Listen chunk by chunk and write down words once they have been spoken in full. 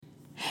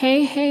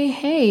Hey, hey,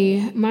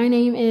 hey, my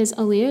name is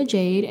Aaliyah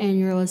Jade, and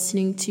you're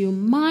listening to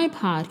my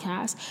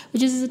podcast,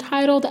 which is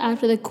titled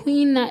after the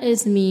queen that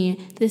is me.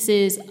 This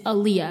is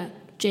Aaliyah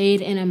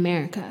Jade in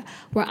America,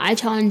 where I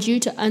challenge you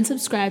to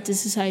unsubscribe to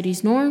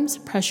society's norms,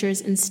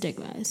 pressures, and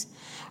stigmas.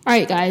 All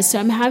right, guys, so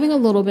I'm having a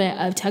little bit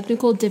of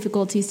technical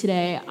difficulties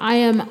today. I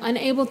am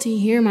unable to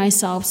hear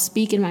myself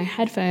speak in my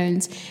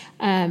headphones,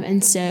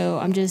 and so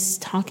I'm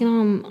just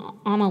talking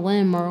on a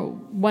limb or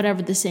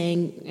whatever the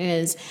saying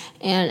is,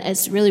 and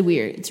it's really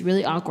weird. It's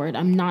really awkward.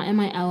 I'm not in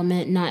my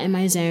element, not in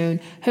my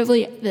zone.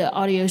 Hopefully the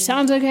audio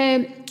sounds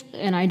okay,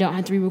 and I don't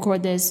have to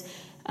re-record this.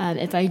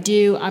 If I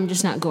do, I'm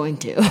just not going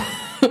to.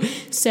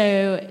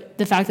 So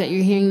the fact that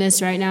you're hearing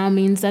this right now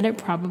means that it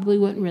probably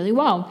went really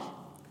well.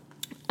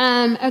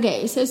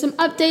 Okay, so some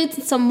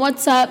updates, some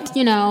what's up,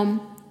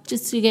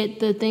 just to get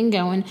the thing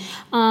going.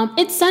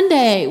 It's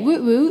Sunday,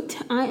 woot woot.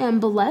 I am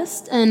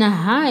blessed and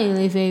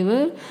highly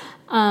favored.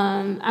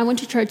 I went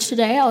to church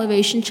today,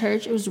 Elevation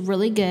Church. It was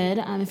really good.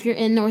 If you're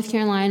in North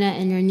Carolina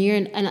and you're near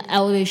an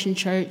Elevation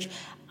Church,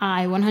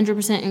 I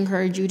 100%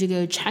 encourage you to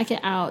go check it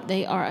out.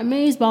 They are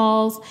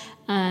amazeballs,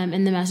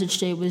 and the message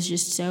today was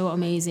just so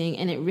amazing,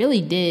 and it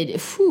really did.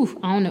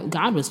 I don't know,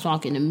 God was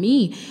talking to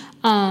me.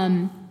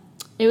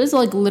 It was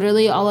like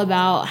literally all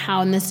about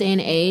how in this day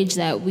and age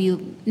that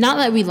not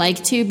that we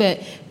like to,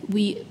 but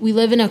we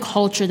live in a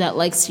culture that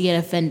likes to get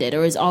offended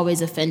or is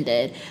always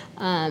offended.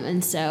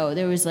 And so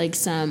there was like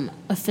some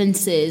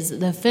offenses,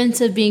 the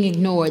offense of being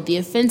ignored, the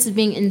offense of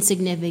being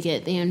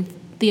insignificant,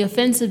 the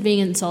offense of being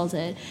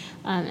insulted.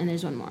 And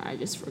there's one more I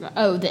just forgot.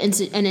 Oh,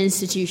 an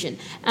institution.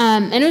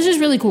 And it was just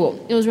really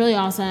cool. It was really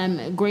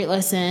awesome. Great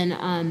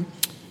lesson.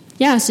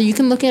 So you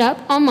can look it up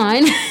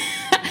online.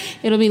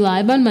 It'll be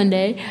live on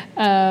Monday.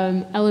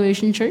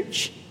 Elevation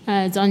Church.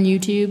 It's on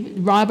YouTube.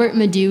 Robert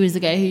Madu is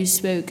the guy who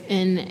spoke,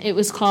 and it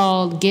was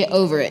called Get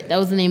Over It. That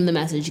was the name of the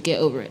message, Get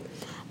Over It.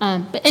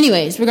 But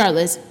anyways,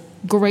 regardless,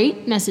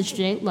 great message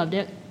today. Loved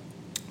it.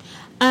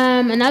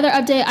 Another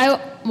update.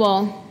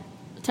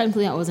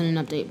 Technically that wasn't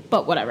an update,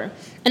 but whatever.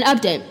 An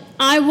update.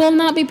 I will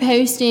not be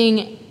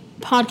posting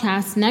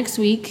podcasts next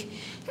week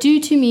due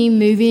to me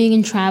moving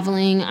and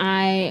traveling.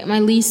 My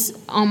lease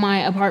on my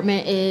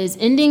apartment is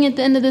ending at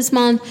the end of this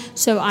month,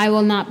 so I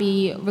will not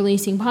be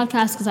releasing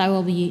podcasts because I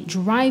will be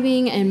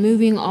driving and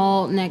moving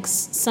all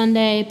next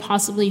Sunday,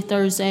 possibly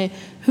Thursday.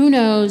 Who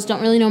knows?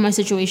 Don't really know my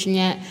situation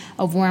yet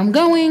of where I'm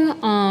going.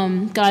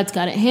 God's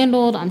got it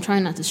handled. I'm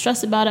trying not to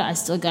stress about it. I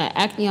still got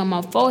acne on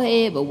my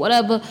forehead, but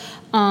whatever.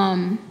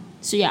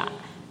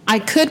 I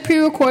could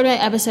pre-record my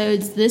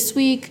episodes this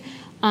week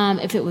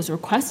if it was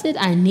requested.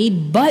 I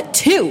need but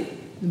two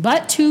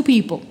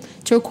people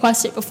to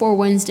request it before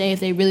Wednesday. If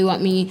they really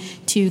want me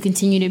to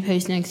continue to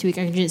post next week,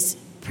 I can just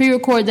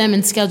pre-record them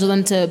and schedule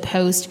them to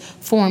post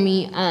for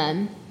me.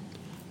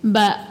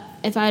 But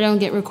if I don't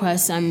get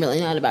requests, I'm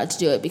really not about to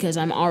do it because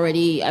I've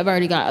already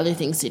got other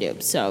things to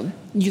do. So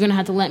you're going to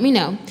have to let me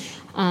know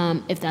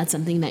if that's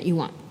something that you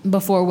want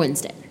before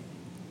Wednesday.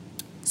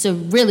 So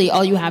really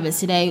all you have is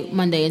today,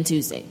 Monday, and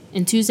Tuesday.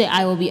 And Tuesday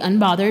I will be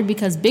unbothered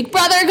because Big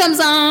Brother comes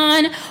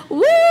on.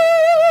 Woo!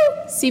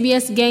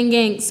 CBS gang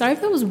gang. Sorry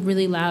if that was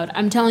really loud.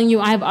 I'm telling you,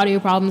 I have audio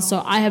problems,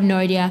 so I have no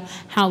idea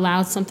how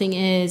loud something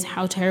is,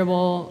 how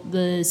terrible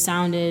the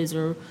sound is,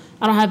 or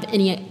I don't have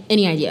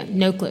any idea.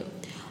 No clue.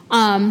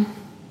 But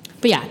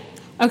yeah.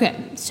 Okay,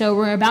 so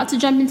we're about to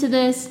jump into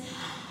this.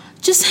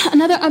 Just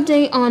another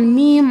update on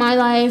me, my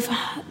life.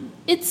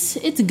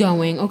 It's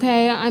going,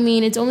 okay? I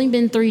mean, it's only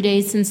been 3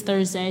 days since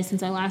Thursday,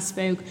 since I last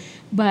spoke.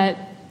 But,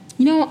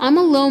 I'm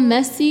a little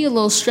messy, a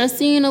little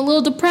stressy, and a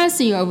little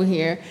depressy over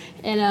here.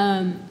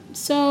 And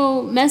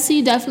so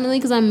messy, definitely,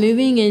 because I'm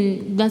moving,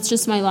 and that's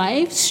just my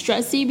life.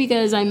 Stressy,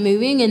 because I'm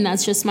moving, and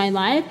that's just my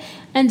life.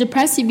 And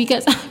depressy,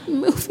 because I'm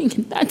moving,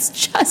 and that's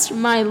just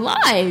my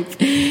life.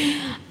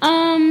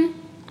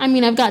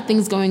 I've got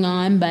things going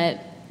on, but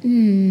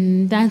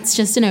that's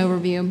just an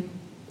overview.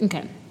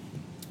 Okay.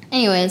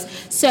 Anyways,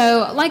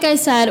 so like I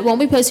said, won't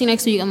be posting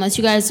next week unless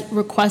you guys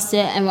request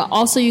it. And what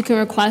also you can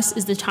request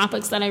is the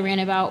topics that I ran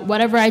about.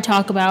 Whatever I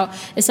talk about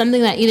is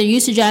something that either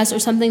you suggest or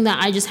something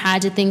that I just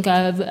had to think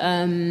of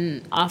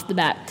off the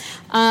bat.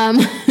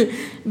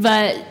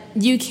 But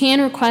you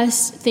can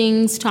request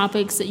things,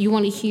 topics that you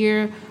want to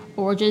hear,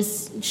 or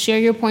just share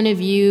your point of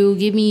view.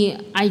 Give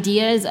me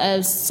ideas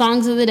of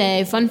songs of the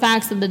day, fun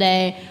facts of the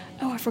day.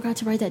 Oh, I forgot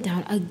to write that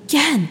down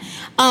again.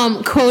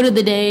 Quote of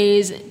the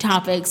day's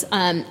topics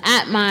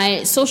at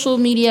my social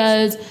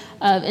medias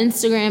of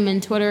Instagram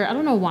and Twitter. I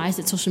don't know why I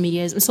said social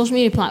medias. Social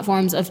media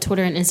platforms of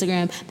Twitter and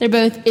Instagram. They're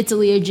both It's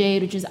Aaliyah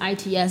Jade, which is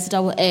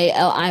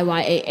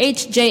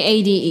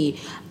ITSAALIYAHJADE.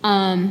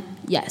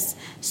 Yes.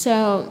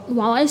 So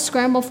while I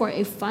scramble for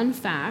a fun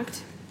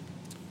fact,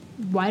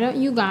 why don't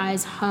you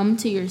guys hum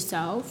to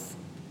yourself?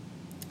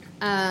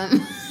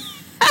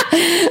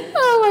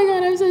 Oh my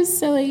God, I'm so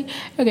silly.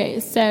 Okay,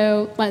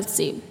 so let's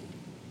see.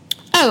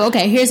 Oh,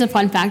 okay, here's a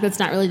fun fact that's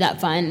not really that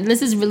fun.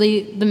 This is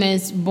really the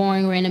most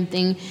boring, random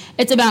thing.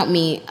 It's about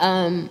me.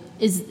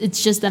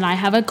 It's just that I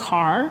have a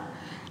car.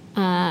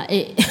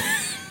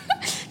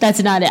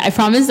 That's not it. I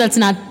promise that's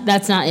not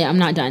it. I'm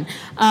not done.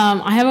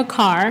 I have a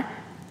car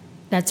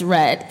that's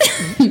red.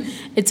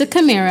 It's a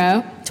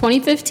Camaro,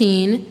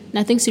 2015.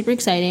 Nothing super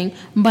exciting,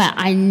 but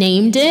I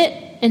named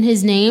it, and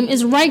his name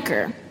is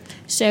Riker.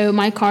 So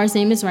my car's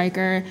name is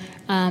Riker.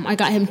 I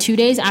got him 2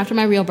 days after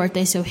my real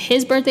birthday. So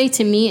his birthday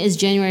to me is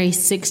January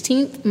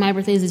 16th. My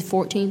birthday is the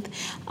 14th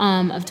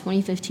of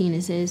 2015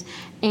 is his.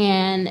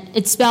 And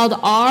it's spelled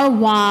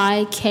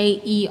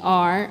Ryker.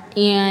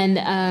 And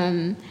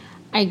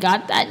I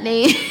got that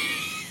name.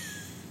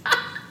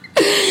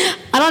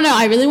 I don't know.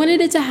 I really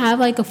wanted it to have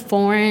like a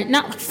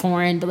not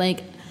foreign, but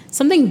like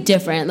something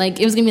different.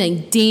 Like it was going to be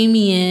like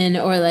Damien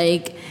or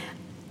like,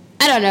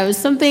 I don't know,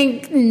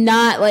 something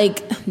not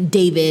like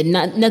David,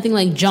 nothing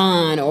like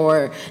John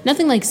or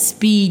nothing like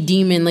Speed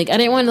Demon. Like I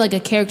didn't want like a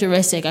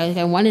characteristic.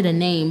 I wanted a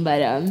name, but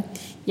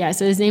yeah.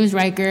 So his name is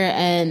Riker,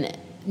 and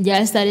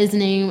yes, that is the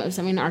name of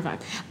something in the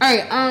archive. All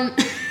right,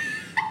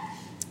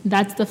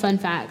 that's the fun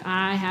fact.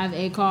 I have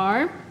a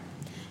car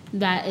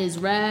that is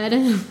red.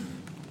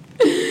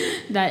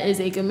 That is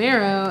a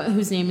Camaro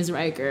whose name is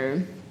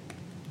Riker.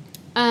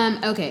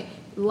 Okay.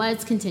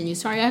 Let's continue.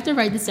 Sorry, I have to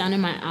write this down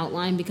in my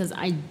outline because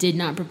I did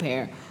not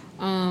prepare.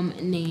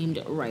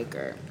 Named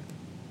Riker.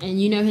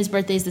 And you know his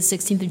birthday is the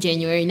 16th of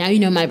January. Now you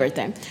know my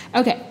birthday.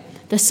 Okay.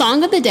 The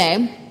song of the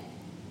day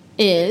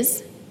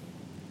is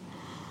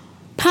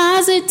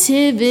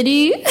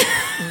Positivity.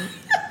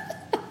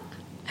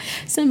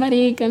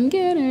 Somebody come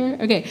get her.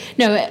 Okay.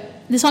 No,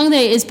 the song of the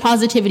day is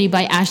Positivity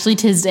by Ashley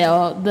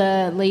Tisdale,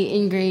 the late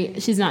and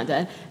great. She's not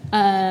dead.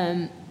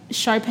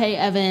 Sharpay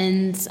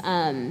Evans.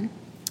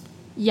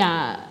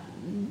 Yeah,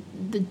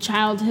 the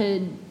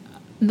childhood,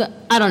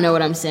 I don't know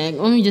what I'm saying.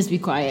 Let me just be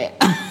quiet.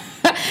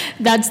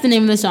 That's the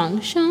name of the song.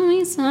 Show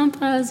me some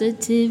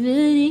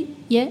positivity,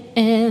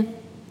 yeah.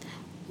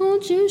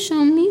 Won't you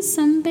show me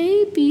some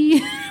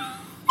baby?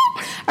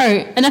 All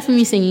right, enough of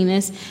me singing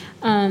this.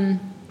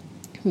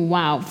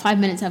 Wow, 5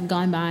 minutes have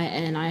gone by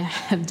and I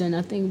have done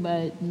nothing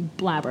but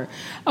blabber.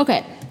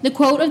 Okay, the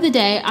quote of the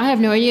day. I have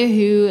no idea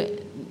who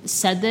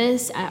said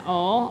this at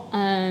all,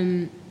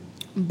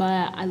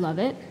 but I love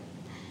it.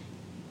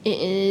 It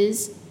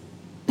is,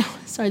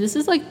 sorry, this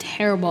is like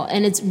terrible.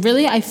 And it's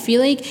really, I feel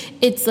like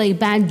it's like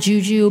bad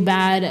juju,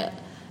 bad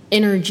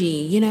energy,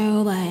 you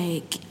know,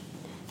 like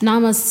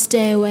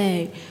namaste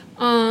away.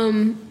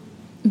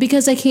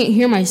 Because I can't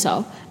hear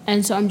myself.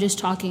 And so I'm just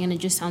talking and it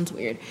just sounds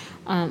weird.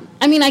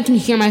 I mean, I can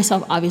hear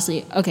myself,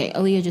 obviously. Okay,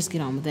 Aaliyah, just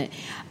get on with it.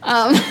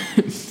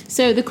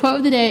 So the quote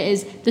of the day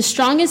is, the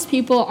strongest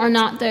people are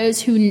not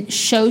those who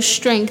show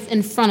strength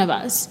in front of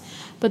us,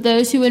 but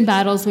those who win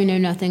battles we know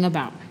nothing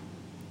about.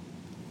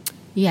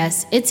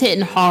 Yes, it's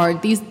hitting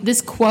hard.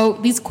 These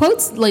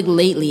quotes like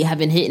lately have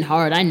been hitting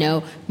hard. I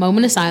know.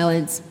 Moment of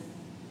silence.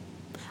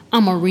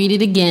 I'm gonna read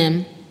it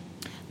again.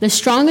 The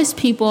strongest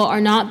people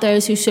are not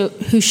those who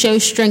show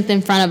strength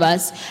in front of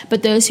us,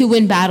 but those who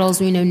win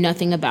battles we know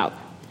nothing about.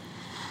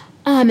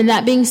 And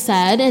that being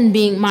said, and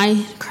being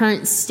my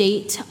current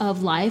state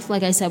of life,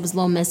 like I said, was a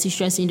little messy,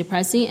 stressy, and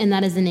depressing, and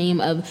that is the name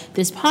of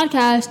this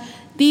podcast.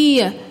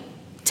 The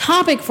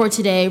topic for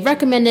today,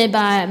 recommended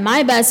by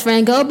my best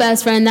friend. Go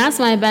best friend. That's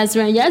my best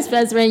friend. Yes,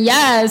 best friend.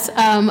 Yes.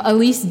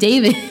 Elise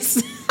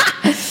Davis.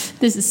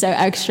 This is so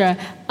extra.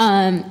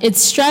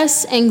 It's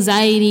stress,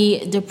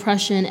 anxiety,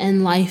 depression,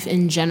 and life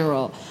in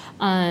general.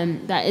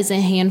 That is a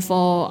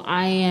handful.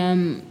 I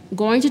am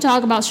going to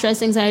talk about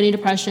stress, anxiety,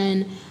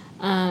 depression.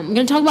 I'm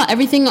going to talk about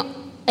everything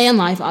and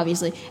life,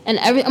 obviously. And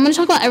I'm going to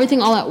talk about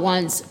everything all at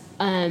once.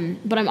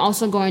 But I'm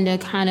also going to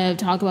kind of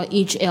talk about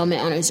each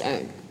ailment on its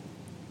own.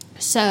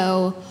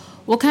 So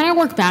we'll kind of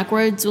work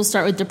backwards. We'll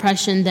start with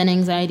depression, then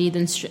anxiety,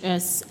 then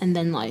stress, and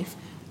then life.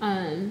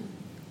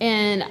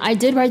 And I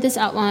did write this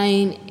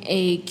outline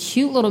a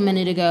cute little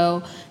minute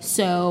ago,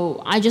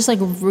 so I just like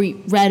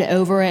read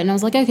over it, and I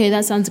was like, okay,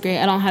 that sounds great.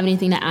 I don't have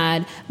anything to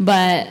add,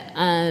 but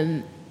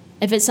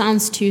if it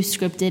sounds too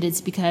scripted,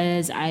 it's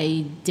because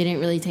I didn't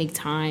really take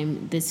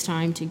time this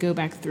time to go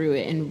back through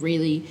it and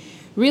really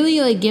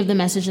like give the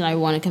message that I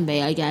want to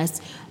convey, I guess.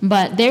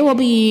 But there will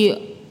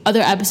be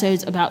other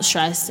episodes about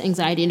stress,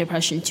 anxiety, and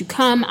depression to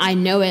come. I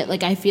know it.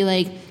 Like, I feel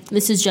like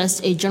this is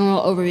just a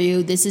general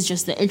overview. This is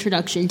just the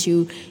introduction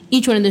to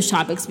each one of those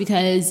topics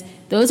because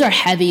those are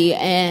heavy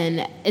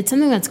and it's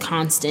something that's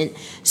constant.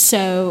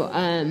 So,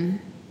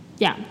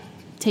 yeah,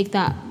 take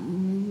that.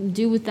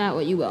 Do with that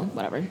what you will,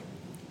 whatever.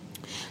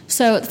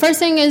 So the first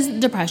thing is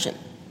depression.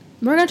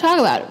 We're going to talk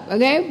about it,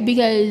 okay?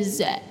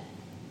 Because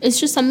it's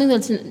just something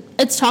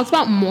it's talked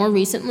about more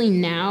recently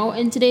now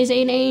in today's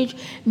day and age,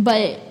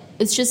 but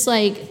it's just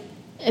like,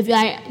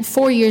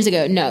 4 years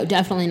ago, no,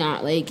 definitely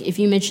not. Like, if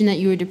you mentioned that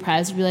you were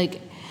depressed, be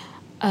like,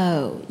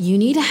 oh, you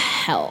need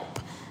help.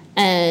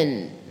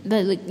 And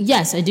like,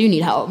 yes, I do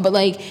need help, but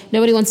like,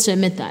 nobody wants to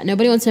admit that.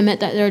 Nobody wants to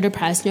admit that they're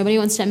depressed. Nobody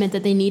wants to admit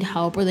that they need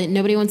help, or that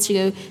nobody wants to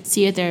go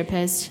see a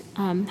therapist.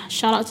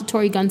 Shout out to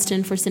Tori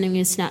Gunston for sending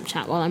me a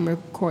Snapchat while I'm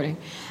recording.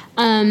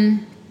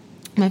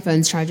 My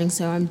phone's charging,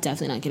 so I'm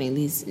definitely not getting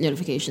these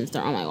notifications.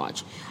 They're on my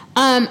watch.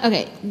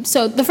 Okay,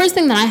 so the first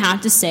thing that I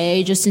have to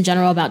say just in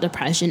general about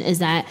depression is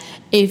that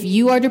if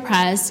you are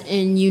depressed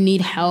and you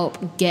need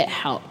help, get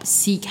help,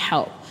 seek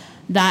help.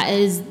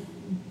 That's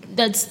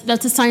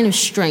a sign of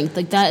strength.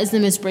 Like, that is the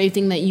most brave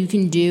thing that you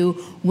can do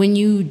when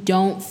you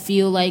don't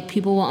feel like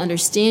people will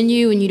understand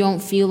you and you don't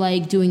feel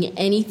like doing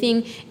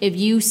anything. If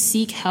you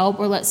seek help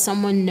or let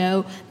someone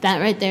know, that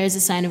right there is a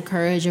sign of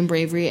courage and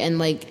bravery, and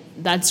like,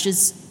 that's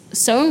just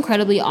so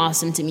incredibly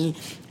awesome to me.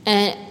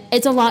 And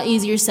it's a lot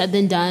easier said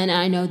than done.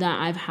 I know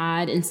that I've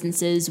had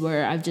instances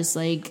where I've just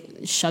like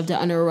shoved it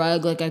under a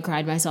rug, like I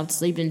cried myself to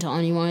sleep, didn't tell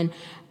anyone.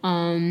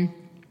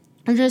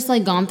 I've just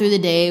like gone through the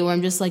day where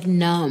I'm just like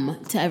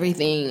numb to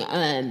everything.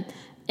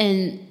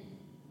 And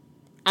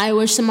I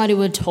wish somebody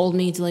would have told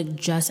me to like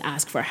just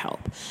ask for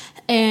help.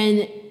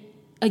 And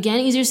again,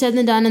 easier said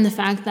than done in the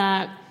fact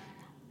that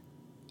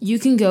you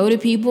can go to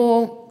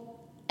people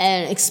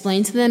and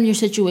explain to them your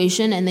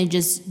situation and they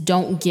just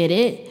don't get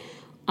it.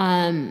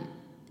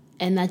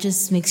 And that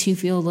just makes you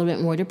feel a little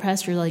bit more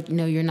depressed. You're like,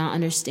 no, you're not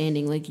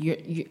understanding. Like,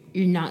 you're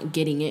not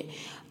getting it.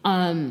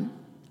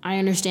 I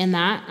understand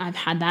that. I've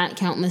had that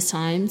countless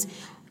times.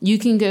 You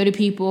can go to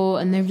people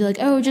and they'll be like,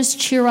 oh, just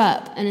cheer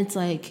up. And it's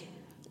like,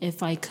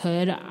 if I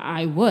could,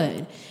 I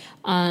would.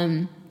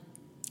 So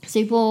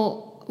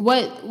people,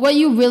 what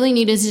you really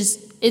need is just,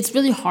 it's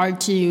really hard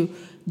to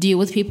deal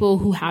with people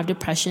who have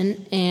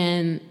depression.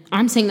 And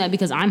I'm saying that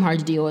because I'm hard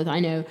to deal with. I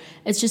know.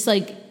 It's just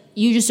like,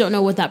 you just don't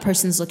know what that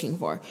person's looking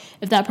for.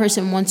 If that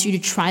person wants you to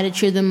try to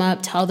cheer them up,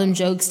 tell them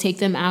jokes, take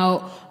them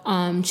out,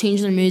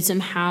 change their mood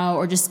somehow,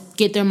 or just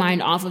get their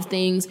mind off of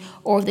things,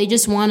 or if they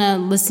just want a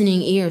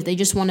listening ear, if they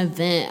just want to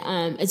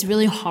vent, it's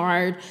really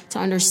hard to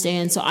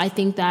understand. So I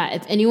think that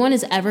if anyone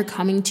is ever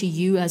coming to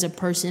you as a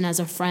person, as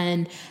a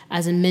friend,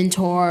 as a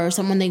mentor, or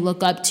someone they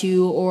look up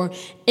to, or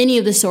any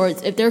of the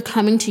sorts, if they're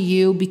coming to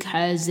you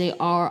because they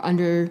are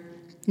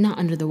not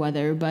under the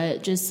weather,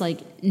 but just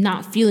like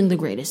not feeling the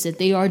greatest, if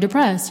they are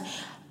depressed,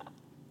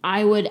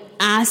 I would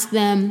ask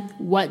them,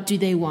 what do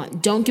they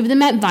want? Don't give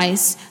them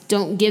advice.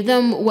 Don't give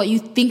them what you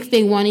think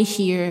they want to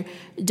hear.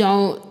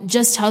 Don't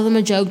just tell them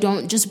a joke.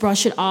 Don't just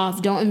brush it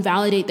off. Don't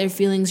invalidate their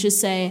feelings.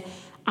 Just say,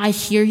 I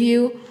hear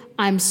you.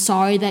 I'm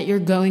sorry that you're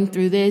going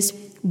through this.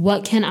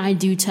 What can I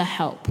do to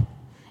help?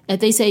 If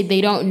they say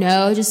they don't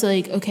know, just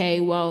like, okay,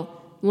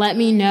 well, let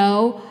me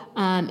know.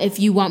 If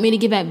you want me to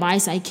give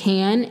advice, I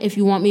can. If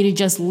you want me to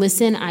just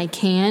listen, I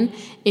can.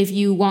 If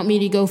you want me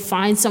to go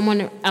find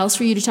someone else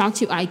for you to talk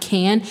to, I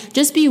can.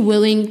 Just be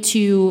willing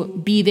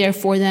to be there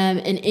for them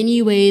in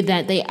any way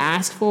that they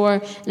ask for.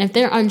 And if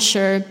they're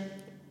unsure,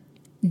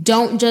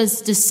 don't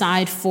just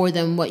decide for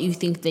them what you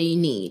think they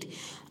need.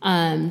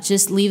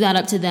 Just leave that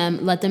up to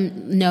them. Let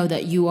them know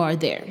that you are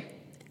there.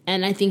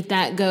 And I think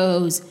that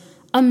goes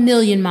a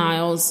million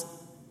miles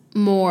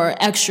more,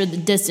 extra, the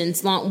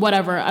distance, long,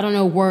 whatever, I don't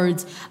know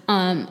words.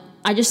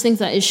 I just think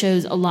that it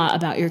shows a lot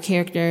about your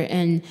character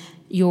and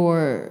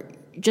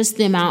just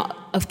the amount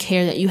of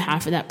care that you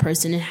have for that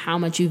person and how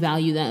much you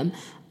value them,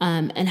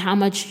 and how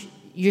much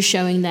you're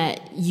showing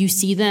that you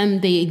see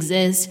them, they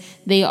exist,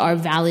 they are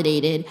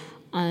validated,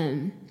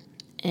 and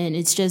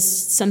it's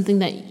just something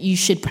that you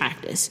should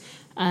practice.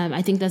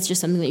 I think that's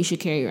just something that you should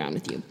carry around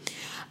with you.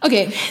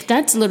 Okay,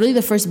 that's literally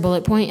the first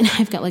bullet point, and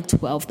I've got like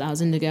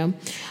 12,000 to go.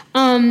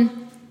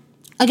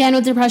 Again,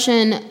 with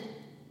depression,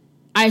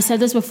 I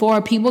said this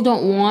before, people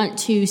don't want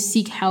to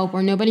seek help,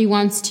 or nobody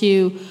wants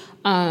to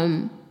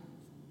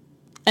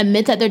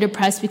admit that they're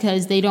depressed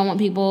because they don't want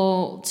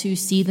people to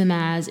see them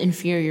as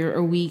inferior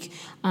or weak.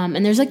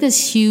 And there's like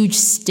this huge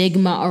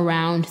stigma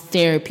around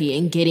therapy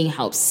and getting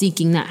help,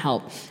 seeking that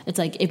help. It's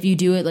like, if you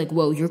do it, like,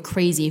 whoa, you're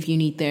crazy if you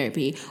need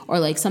therapy, or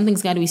like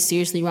something's got to be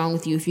seriously wrong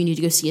with you if you need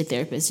to go see a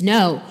therapist.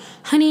 No,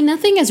 honey,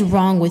 nothing is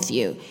wrong with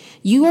you.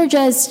 You are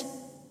just,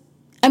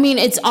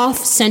 it's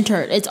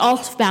off-centered. It's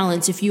off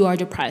balance if you are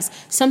depressed.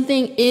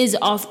 Something is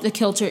off the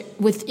kilter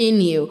within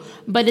you,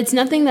 but it's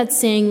nothing that's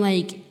saying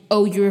like,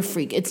 oh, you're a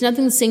freak. It's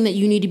nothing that's saying that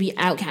you need to be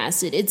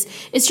outcasted.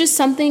 It's just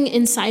something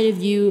inside of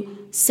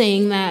you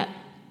saying that,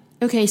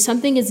 okay,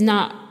 something is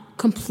not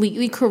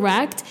completely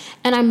correct,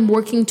 and I'm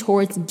working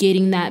towards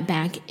getting that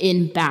back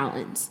in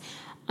balance.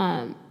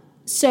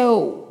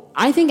 So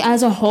I think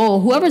as a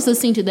whole, whoever's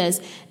listening to this,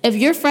 if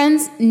your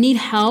friends need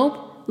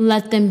help,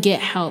 let them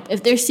get help.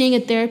 If they're seeing a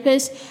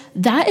therapist,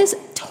 that is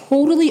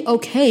totally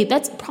okay.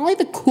 That's probably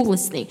the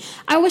coolest thing.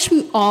 I wish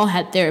we all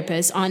had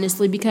therapists,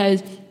 honestly,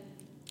 because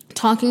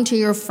talking to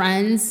your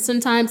friends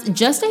sometimes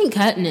just ain't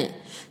cutting it.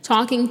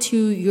 Talking to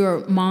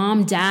your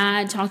mom,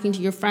 dad, talking to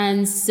your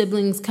friends,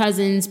 siblings,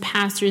 cousins,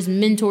 pastors,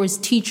 mentors,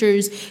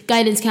 teachers,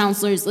 guidance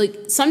counselors, like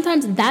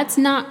sometimes that's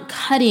not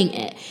cutting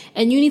it.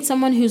 And you need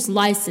someone who's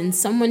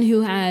licensed, someone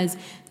who has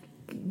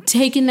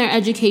taken their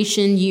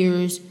education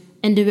years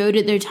and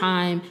devoted their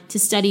time to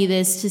study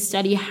this, to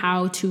study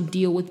how to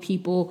deal with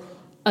people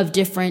of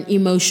different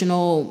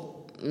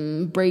emotional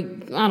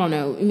emotional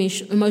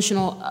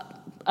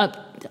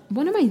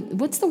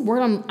what's the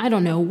word? I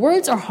don't know.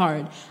 Words are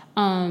hard.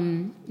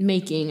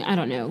 Making, I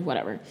don't know,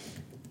 whatever.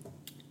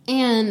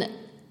 And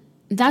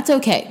that's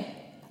okay.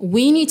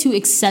 We need to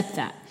accept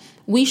that.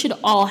 We should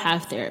all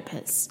have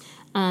therapists.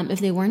 If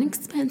they weren't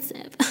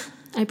expensive,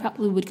 I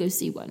probably would go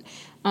see one.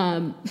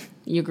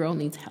 Your girl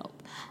needs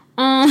help.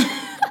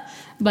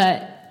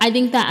 But I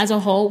think that as a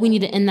whole, we need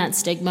to end that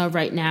stigma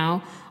right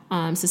now.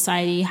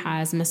 Society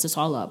has messed us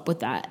all up with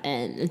that,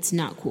 and it's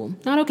not cool.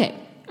 Not okay.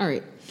 All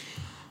right.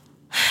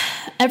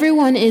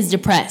 Everyone is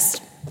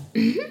depressed.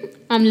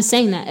 I'm just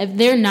saying that. If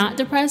they're not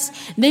depressed,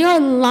 they are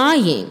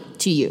lying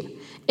to you.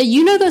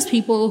 You know those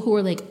people who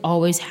are like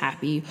always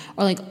happy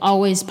or like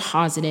always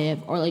positive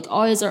or like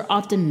always are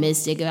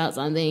optimistic about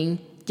something?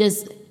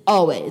 Just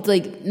always.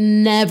 Like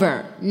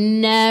never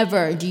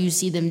do you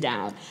see them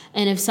down.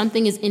 And if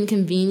something is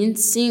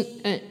inconveniencing,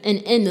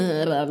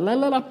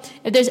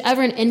 if there's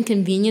ever an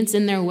inconvenience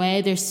in their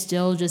way, they're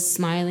still just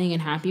smiling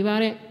and happy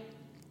about it.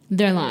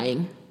 They're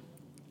lying.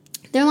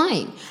 They're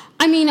lying.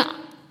 I mean,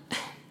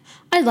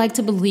 I'd like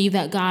to believe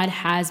that God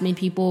has made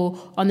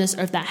people on this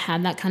earth that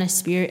have that kind of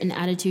spirit and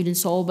attitude and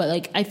soul, but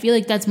like I feel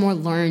like that's more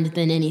learned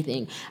than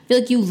anything. I feel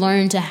like you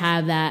learn to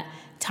have that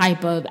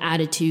type of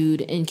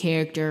attitude and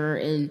character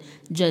and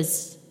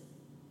just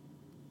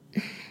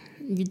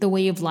the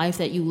way of life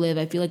that you live.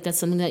 I feel like that's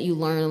something that you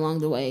learn along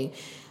the way,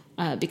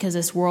 because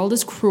this world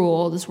is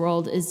cruel, this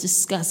world is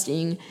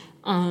disgusting,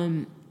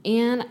 and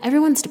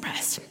everyone's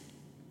depressed.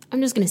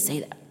 I'm just gonna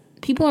say that.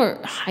 People are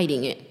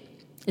hiding it.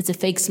 It's a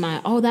fake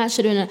smile. Oh, that's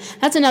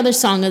another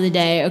song of the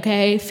day,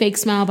 okay? Fake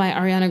Smile by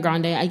Ariana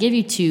Grande. I give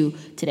you 2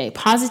 today.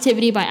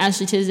 Positivity by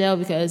Ashley Tisdale,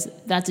 because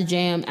that's a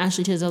jam.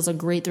 Ashley Tisdale's a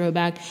great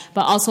throwback.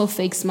 But also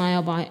Fake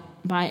Smile by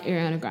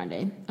Ariana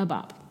Grande, a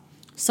bop.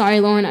 Sorry,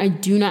 Lauren, I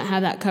do not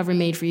have that cover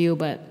made for you,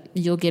 but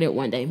you'll get it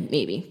one day.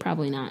 Maybe.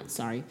 Probably not.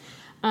 Sorry.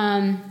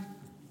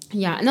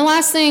 Yeah, and the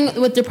last thing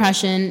with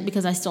depression,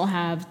 because I still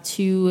have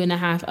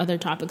 2.5 other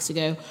topics to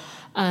go,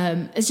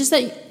 it's just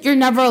that you're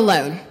never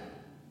alone.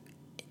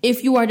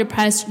 If you are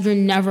depressed, you're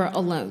never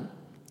alone.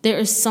 There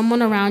is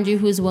someone around you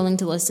who is willing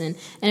to listen.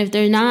 And if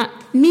they're not,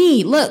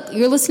 me, look,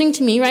 you're listening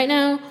to me right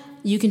now,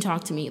 you can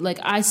talk to me. Like,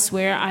 I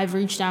swear I've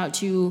reached out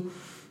to,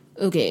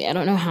 okay, I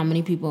don't know how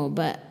many people,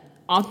 but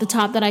off the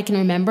top that I can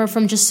remember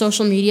from just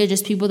social media,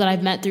 just people that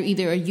I've met through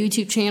either a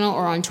YouTube channel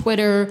or on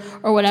Twitter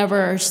or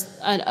whatever,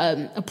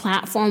 a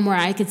platform where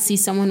I could see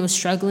someone was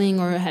struggling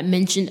or had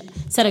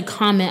said a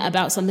comment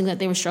about something that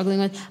they were struggling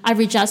with. I've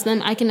reached out to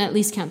them. I can at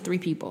least count 3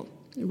 people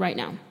right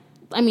now.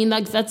 I mean,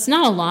 like, that's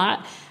not a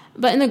lot,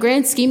 but in the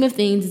grand scheme of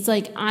things, it's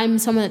like I'm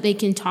someone that they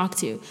can talk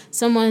to,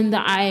 someone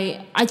that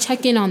I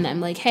check in on them,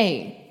 like,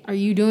 hey, are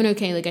you doing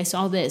okay? Like, I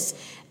saw this.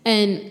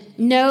 And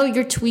no,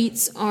 your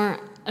tweets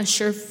aren't a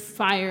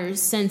surefire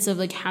sense of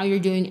like how you're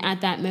doing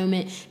at that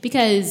moment,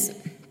 because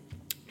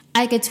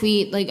I could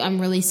tweet like I'm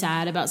really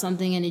sad about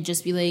something and it'd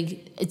just be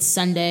like it's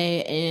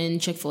Sunday and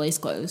Chick-fil-A's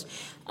closed.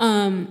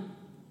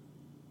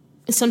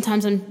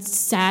 Sometimes I'm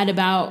sad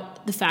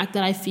about the fact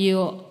that I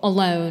feel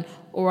alone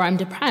or I'm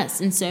depressed.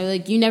 And so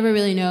like you never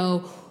really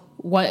know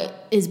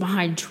what is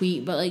behind a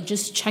tweet, but like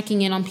just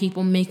checking in on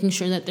people, making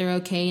sure that they're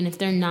okay. And if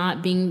they're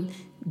not,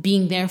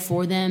 being there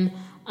for them.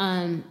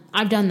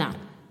 I've done that.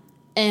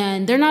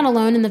 And they're not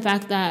alone in the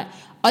fact that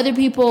other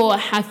people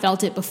have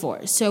felt it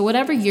before. So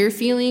whatever you're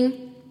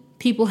feeling,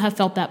 people have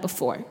felt that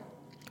before.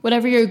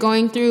 Whatever you're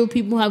going through,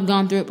 people have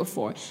gone through it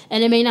before.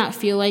 And it may not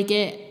feel like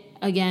it.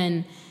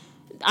 Again,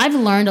 I've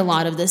learned a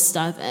lot of this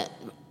stuff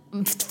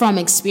from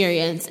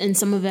experience, and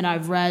some of it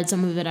I've read,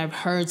 some of it I've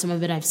heard, some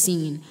of it I've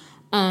seen.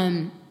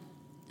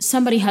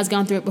 Somebody has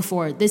gone through it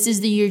before. This is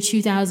the year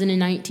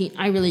 2019.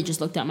 I really just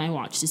looked at my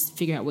watch just to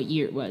figure out what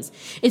year it was.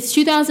 It's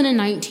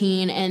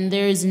 2019, and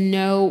there's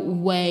no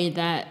way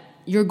that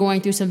you're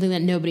going through something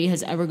that nobody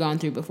has ever gone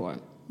through before.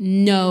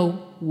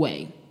 No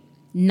way.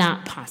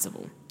 Not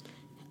possible.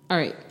 All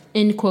right,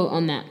 end quote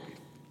on that.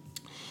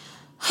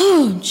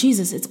 Oh,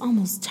 Jesus, it's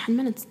almost 10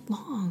 minutes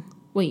long.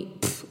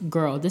 Wait,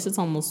 girl, this is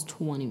almost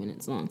 20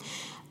 minutes long.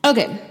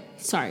 Okay,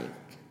 sorry.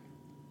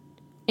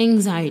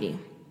 Anxiety.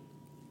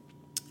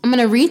 I'm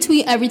going to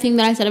retweet everything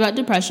that I said about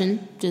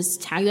depression.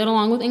 Just tag that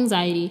along with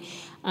anxiety.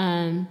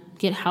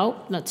 Get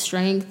help. That's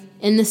strength.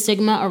 In the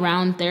stigma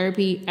around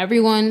therapy,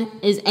 everyone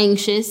is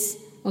anxious.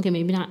 Okay,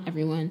 maybe not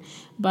everyone,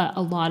 but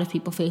a lot of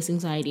people face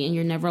anxiety, and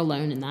you're never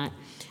alone in that.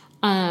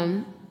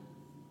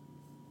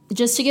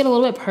 Just to get a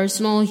little bit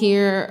personal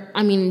here,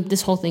 I mean,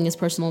 this whole thing is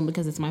personal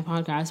because it's my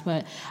podcast,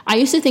 but I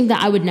used to think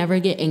that I would never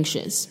get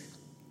anxious.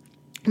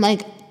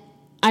 Like,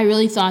 I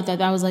really thought that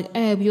was like,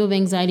 oh, people have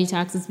anxiety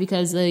attacks. It's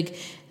because, like,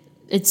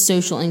 it's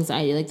social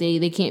anxiety. Like,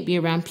 they can't be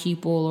around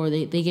people, or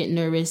they get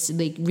nervous.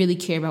 They really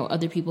care about what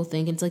other people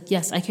think. And it's like,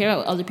 yes, I care about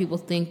what other people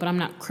think, but I'm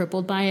not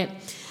crippled by it.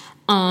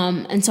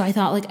 And so I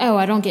thought, like, oh,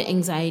 I don't get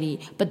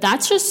anxiety. But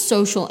that's just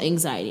social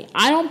anxiety.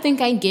 I don't think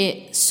I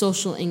get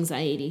social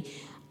anxiety.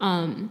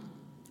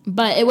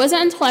 But it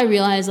wasn't until I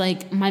realized,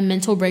 like, my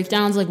mental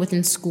breakdowns, like,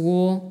 within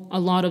school a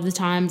lot of the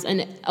times,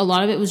 and a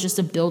lot of it was just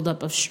a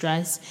buildup of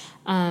stress.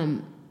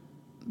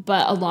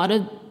 But a lot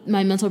of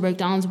my mental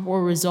breakdowns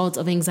were results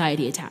of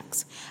anxiety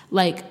attacks.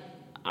 Like,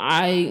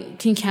 I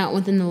can count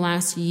within the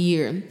last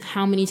year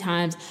how many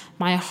times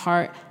my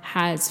heart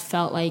has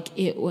felt like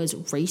it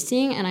was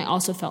racing, and I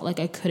also felt like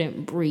I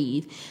couldn't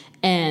breathe.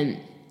 And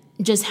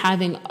just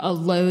having a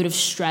load of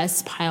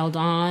stress piled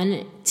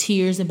on,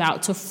 tears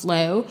about to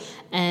flow,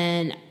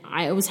 and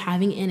I was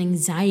having an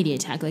anxiety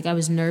attack. Like, I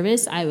was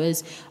nervous. I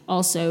was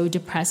also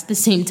depressed at the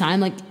same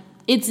time. Like,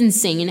 it's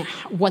insane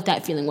what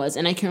that feeling was.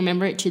 And I can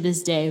remember it to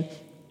this day.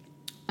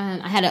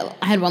 I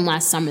had one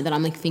last summer that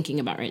I'm like thinking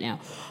about right now.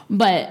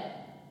 But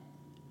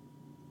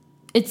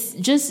it's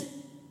just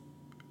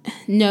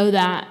know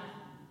that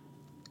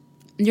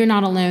you're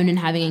not alone in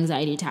having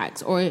anxiety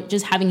attacks or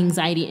just having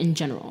anxiety in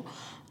general.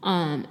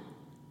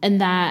 And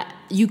that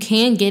you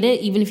can get it,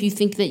 even if you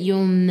think that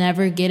you'll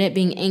never get it.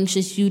 Being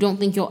anxious, you don't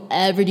think you'll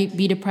ever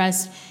be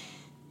depressed,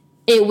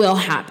 it will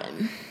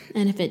happen.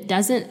 And if it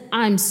doesn't,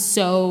 I'm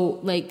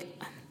so, like,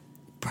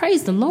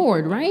 praise the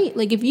Lord, right?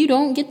 Like, if you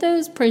don't get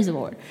those, praise the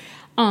Lord.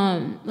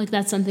 Like,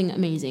 that's something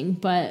amazing.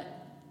 But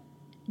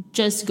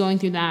just going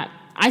through that,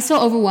 I still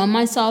overwhelm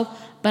myself,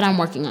 but I'm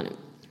working on it.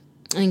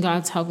 And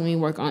God's helping me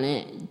work on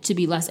it to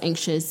be less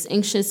anxious. Being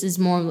anxious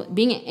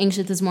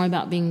is more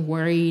about being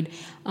worried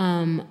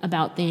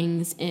about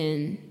things.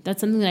 And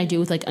that's something that I do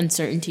with, like,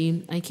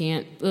 uncertainty. I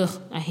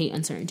hate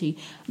uncertainty,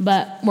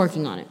 but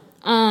working on it.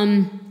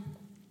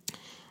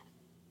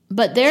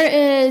 But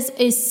there is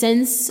a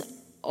sense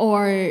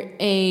or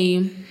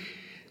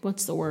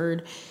what's the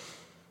word?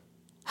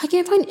 I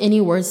can't find any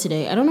words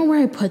today. I don't know where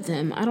I put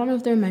them. I don't know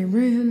if they're in my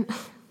room.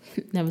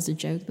 That was a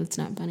joke. That's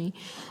not funny.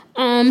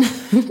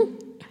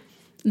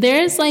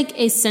 There's like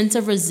a sense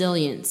of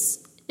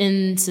resilience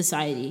in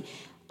society,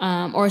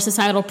 or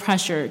societal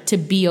pressure to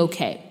be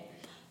okay.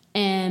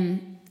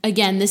 And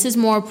again, this is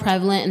more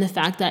prevalent in the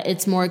fact that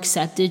it's more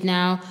accepted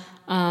now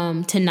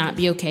to not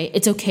be okay.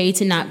 It's okay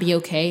to not be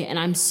okay, and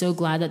I'm so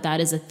glad that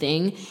is a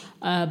thing.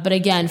 But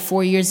again,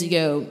 4 years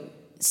ago,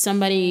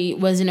 somebody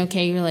wasn't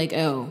okay. You're like,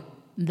 oh,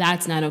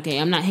 that's not okay.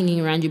 I'm not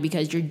hanging around you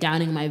because you're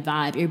downing my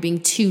vibe. You're being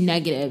too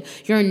negative.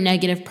 You're a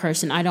negative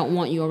person. I don't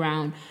want you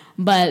around.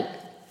 But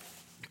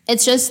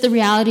it's just the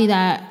reality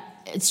that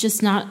it's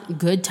just not a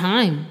good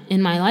time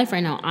in my life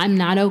right now. I'm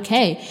not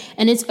okay.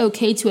 And it's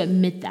okay to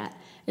admit that.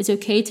 It's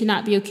okay to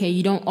not be okay.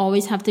 You don't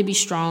always have to be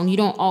strong. You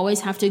don't always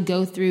have to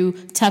go through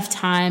tough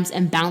times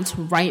and bounce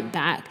right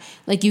back.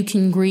 Like, you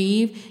can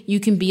grieve. You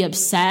can be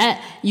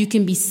upset. You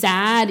can be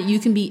sad. You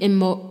can be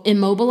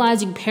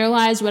immobilized. You can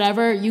paralyzed,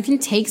 whatever. You can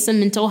take some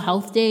mental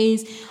health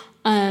days.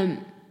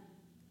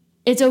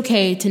 It's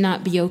okay to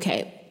not be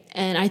okay.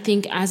 And I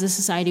think as a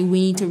society, we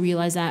need to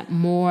realize that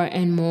more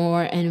and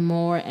more and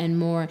more and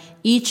more.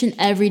 Each and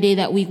every day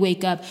that we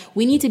wake up,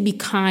 we need to be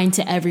kind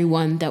to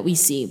everyone that we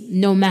see,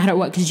 no matter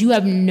what, because you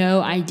have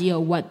no idea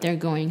what they're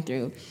going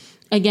through.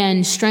 Again,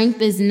 the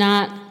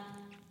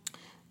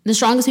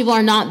strongest people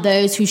are not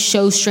those who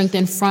show strength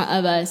in front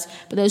of us,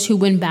 but those who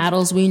win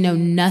battles we know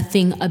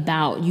nothing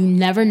about. You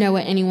never know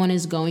what anyone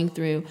is going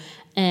through.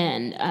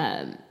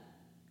 And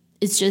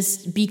it's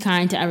just be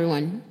kind to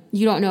everyone.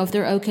 You don't know if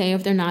they're okay,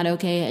 if they're not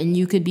okay, and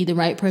you could be the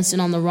right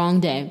person on the wrong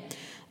day,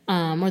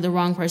 or the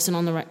wrong person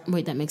on the right.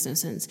 Wait, that makes no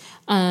sense.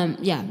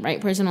 Right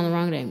person on the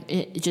wrong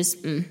day.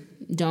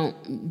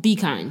 Don't be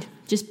kind.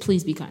 Just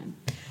please be kind.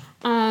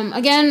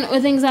 Again,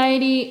 with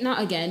anxiety,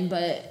 not again,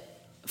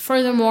 but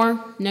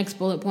furthermore, next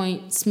bullet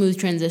point: smooth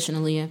transition,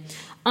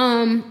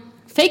 Aaliyah.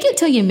 Fake it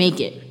till you make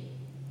it.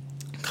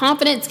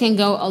 Confidence can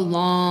go a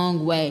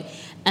long way,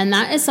 and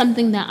that is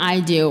something that I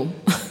do.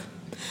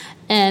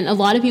 And a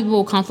lot of people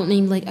will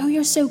compliment me like, oh,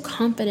 you're so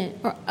confident.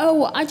 Or,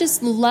 oh, I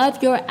just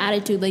love your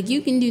attitude. Like,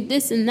 you can do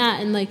this and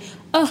that. And like,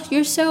 oh,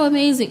 you're so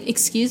amazing.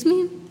 Excuse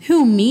me?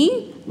 Who,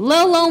 me?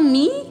 Lolo,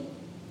 me?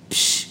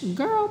 Psh,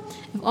 girl,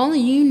 if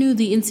only you knew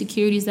the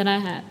insecurities that I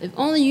have. If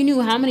only you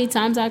knew how many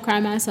times I cry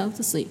myself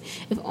to sleep.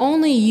 If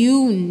only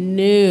you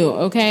knew,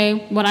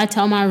 okay, what I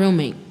tell my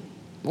roommate.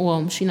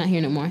 Well, she's not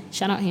here no more.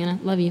 Shout out, Hannah.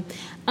 Love you.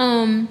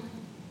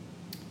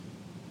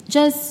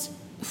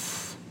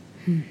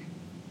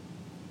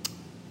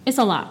 It's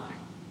a lot.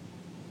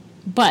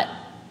 But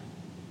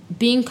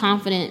being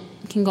confident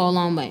can go a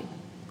long way.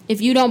 If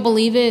you don't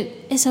believe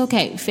it, it's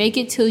okay. Fake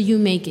it till you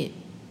make it.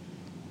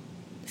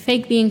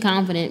 Fake being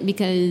confident,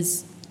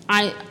 because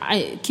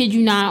I kid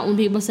you not, when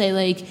people say,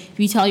 like, if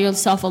you tell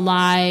yourself a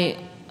lie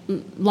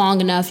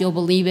long enough, you'll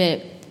believe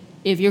it.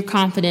 If you're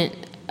confident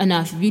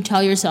enough, if you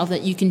tell yourself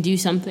that you can do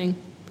something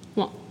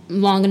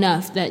long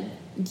enough, that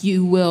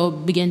you will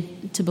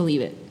begin to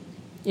believe it.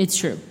 It's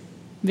true.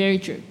 Very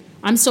true.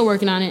 I'm still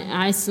working on it.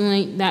 I still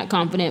ain't that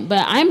confident,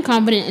 but I'm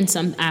confident in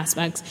some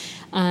aspects,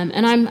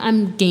 and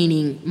I'm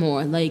gaining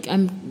more. Like,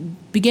 I'm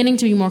beginning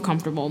to be more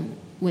comfortable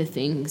with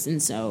things,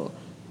 and so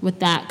with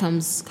that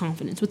comes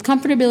confidence. With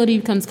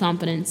comfortability comes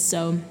confidence.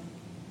 So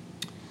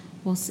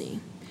we'll see.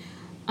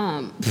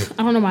 I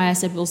don't know why I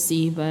said we'll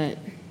see, but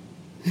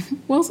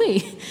we'll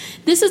see.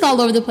 This is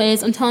all over the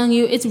place. I'm telling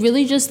you, it's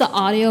really just the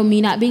audio,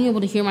 me not being able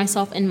to hear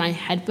myself in my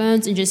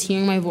headphones and just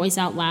hearing my voice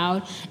out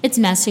loud. It's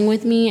messing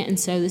with me. And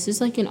so this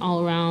is like an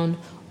all around,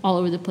 all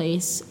over the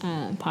place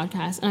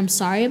podcast. And I'm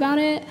sorry about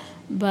it,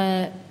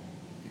 but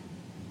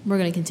we're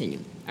going to continue.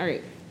 All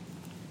right.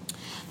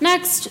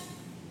 Next,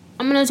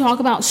 I'm going to talk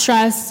about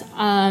stress.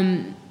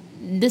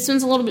 This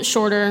one's a little bit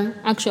shorter,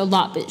 actually a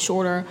lot bit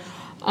shorter.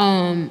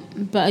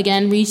 But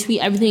again, retweet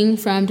everything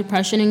from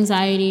depression,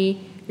 anxiety.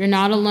 You're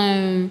not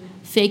alone.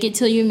 Fake it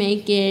till you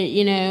make it.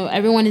 You know,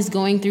 everyone is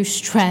going through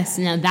stress.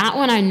 Now, that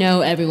one I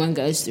know everyone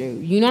goes through.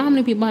 You know how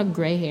many people have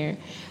gray hair?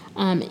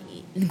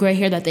 Gray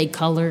hair that they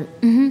color.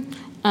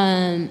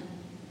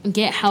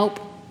 Get help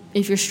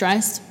if you're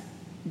stressed.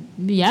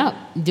 Yeah,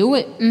 do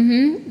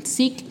it.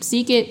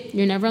 Seek it.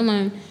 You're never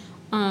alone.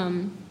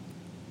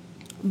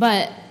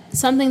 But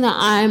something that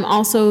I'm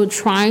also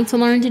trying to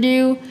learn to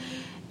do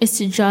is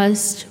to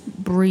just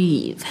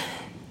breathe.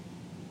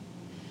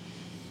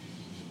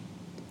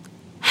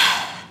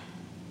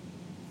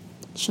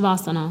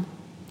 Shavasana,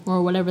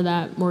 or whatever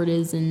that word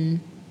is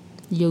in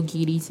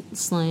yogini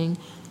slang.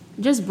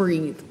 Just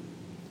breathe.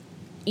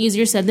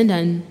 Easier said than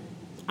done.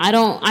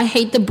 I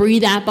hate the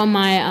Breathe app on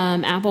my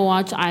Apple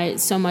Watch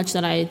so much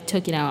that I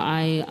took it out.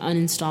 I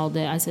uninstalled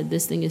it. I said,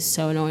 this thing is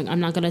so annoying. I'm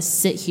not going to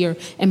sit here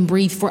and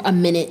breathe for a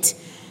minute.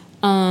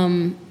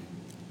 But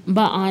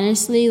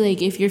honestly,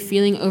 like, if you're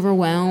feeling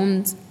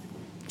overwhelmed,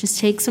 just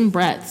take some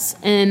breaths.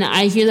 And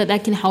I hear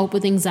that can help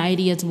with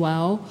anxiety as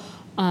well.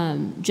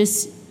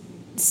 Just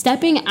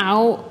stepping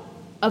out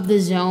of the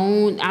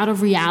zone, out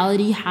of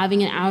reality,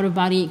 having an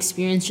out-of-body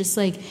experience, just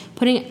like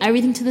putting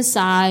everything to the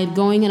side,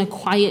 going in a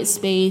quiet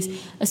space,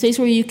 a space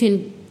where you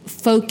can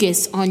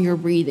focus on your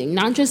breathing,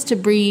 not just to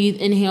breathe,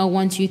 inhale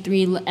 1, 2,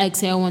 3,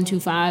 exhale 1, 2,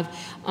 5,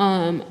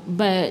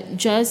 but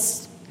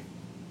just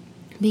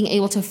being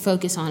able to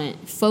focus on it,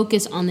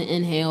 focus on the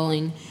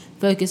inhaling,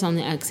 focus on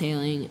the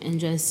exhaling, and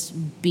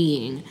just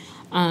being.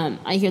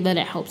 I hear that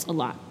it helps a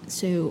lot.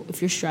 So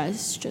if you're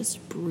stressed,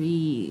 just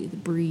breathe.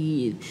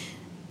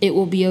 It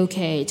will be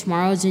okay.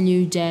 Tomorrow's a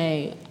new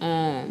day.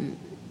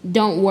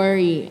 Don't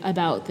worry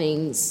about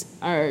things,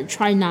 or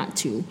try not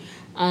to.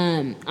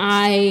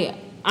 I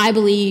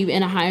believe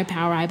in a higher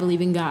power. I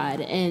believe in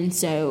God. And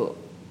so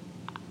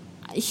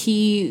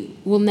he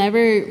will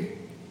never...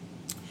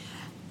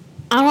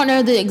 I don't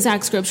know the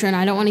exact scripture, and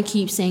I don't want to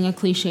keep saying a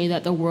cliche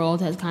that the world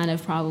has kind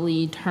of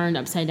probably turned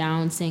upside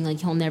down, saying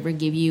like he'll never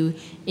give you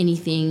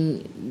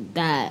anything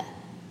that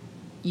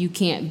you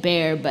can't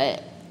bear,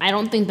 but I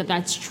don't think that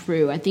that's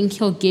true. I think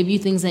he'll give you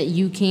things that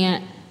you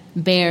can't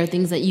bear,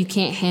 things that you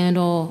can't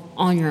handle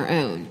on your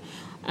own.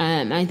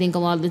 I think a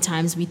lot of the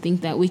times we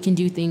think that we can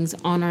do things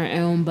on our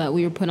own, but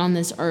we were put on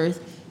this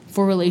earth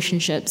for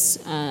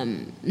relationships,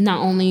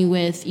 not only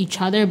with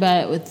each other,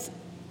 but with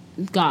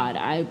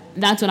God.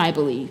 That's what I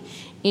believe.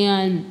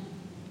 And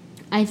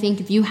I think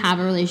if you have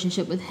a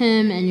relationship with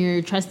him and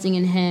you're trusting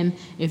in him,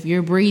 if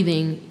you're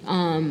breathing,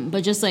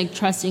 but just like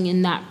trusting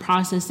in that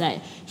process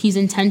that he's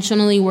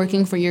intentionally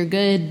working for your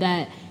good,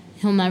 that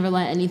he'll never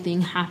let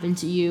anything happen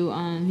to you.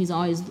 He's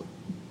always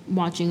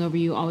watching over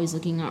you, always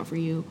looking out for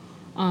you,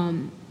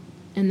 and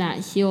that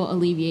he'll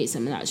alleviate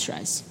some of that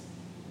stress.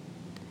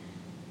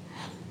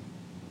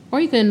 Or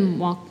you can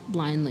walk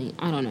blindly.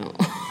 I don't know.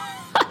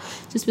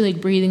 Just be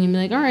like breathing and be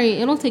like, all right,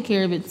 it'll take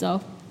care of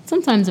itself.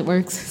 Sometimes it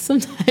works.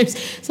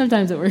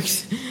 Sometimes it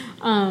works.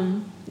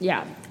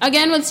 Yeah.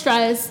 Again, with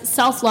stress,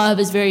 self-love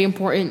is very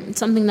important. It's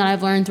something that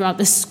I've learned throughout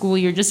this school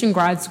year, just in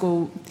grad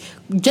school.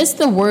 Just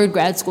the word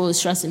grad school is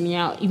stressing me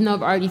out, even though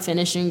I've already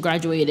finished and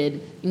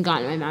graduated and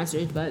gotten my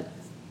master's. But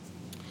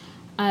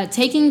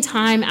taking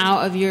time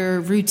out of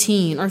your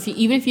routine, or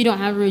even if you don't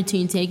have a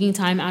routine, taking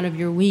time out of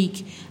your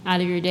week, out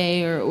of your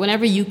day, or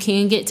whenever you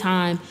can get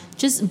time,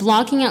 just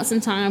blocking out some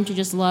time to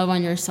just love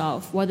on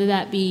yourself, whether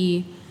that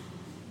be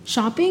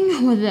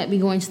shopping, whether that be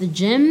going to the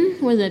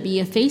gym, whether that be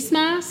a face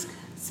mask,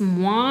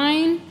 some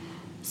wine,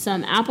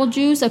 some apple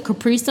juice, a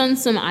Capri Sun,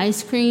 some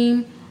ice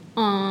cream,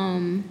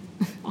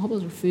 all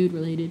those are food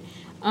related,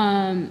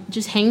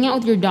 just hanging out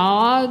with your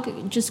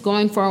dog, just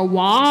going for a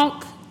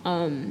walk,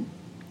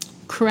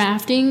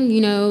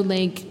 crafting,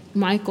 like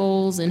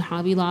Michael's and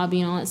Hobby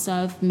Lobby and all that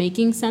stuff,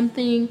 making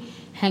something,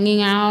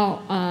 hanging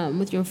out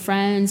with your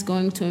friends,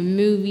 going to a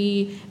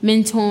movie,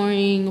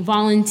 mentoring,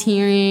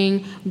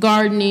 volunteering,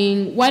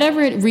 gardening,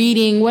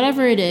 reading,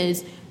 whatever it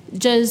is.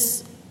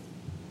 Just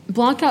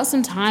block out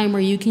some time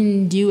where you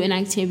can do an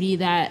activity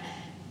that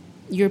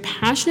you're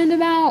passionate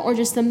about, or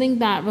just something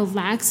that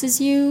relaxes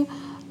you,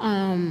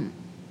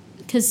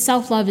 because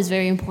self-love is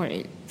very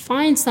important.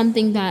 Find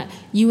something that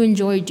you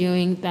enjoy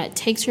doing that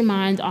takes your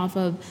mind off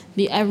of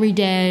the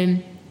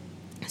everyday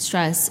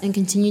stress, and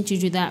continue to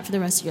do that for the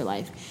rest of your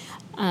life.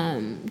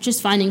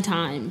 Just finding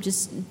time,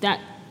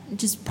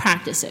 just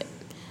practice it.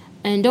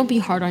 And don't be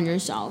hard on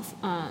yourself.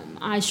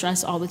 I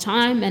stress all the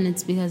time, and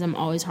it's because I'm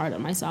always hard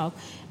on myself.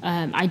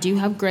 I do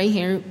have gray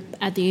hair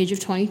at the age of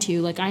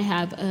 22. Like, I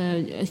have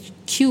a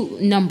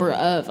cute number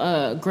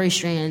of gray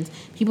strands.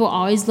 People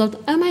always loved,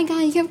 oh my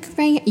God, you have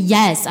gray hair.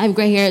 Yes, I have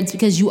gray hair. It's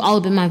because you all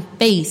up in my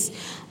face.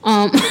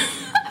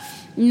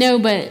 No,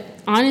 but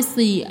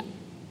honestly,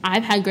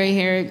 I've had gray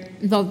hair.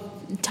 The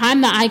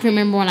time that I can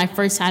remember when I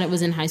first had it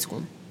was in high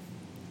school.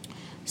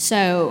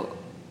 So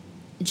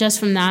just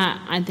from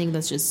that, I think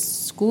that's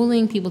just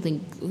schooling. People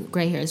think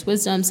gray hair is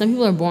wisdom. Some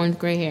people are born with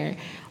gray hair.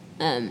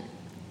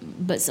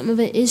 But some of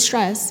it is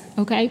stress,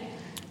 okay?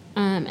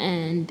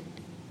 And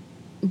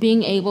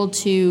being able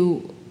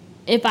to,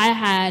 if I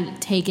had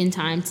taken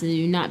time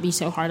to not be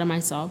so hard on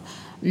myself,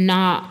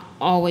 not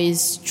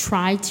always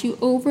try to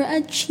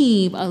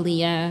overachieve,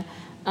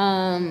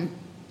 Aaliyah,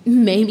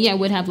 maybe I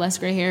would have less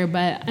gray hair.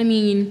 But, I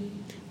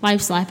mean,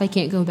 life's life. I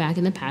can't go back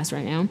in the past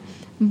right now.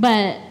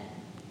 But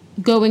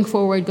going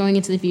forward, going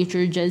into the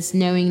future, just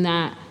knowing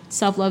that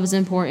self-love is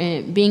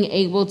important, being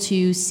able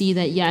to see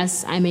that,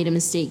 yes, I made a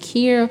mistake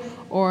here,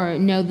 or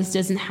no, this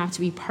doesn't have to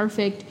be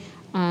perfect,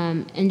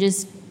 and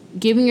just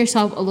giving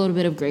yourself a little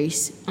bit of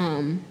grace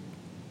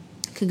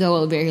could go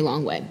a very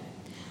long way.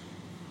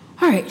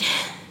 All right,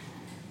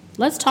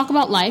 let's talk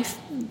about life.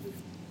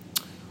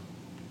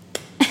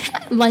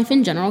 Life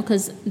in general,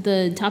 because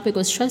the topic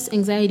was stress,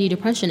 anxiety,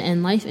 depression,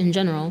 and life in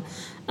general.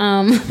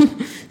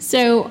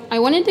 So I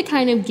wanted to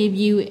kind of give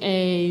you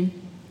a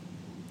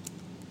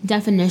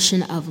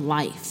definition of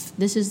life.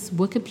 This is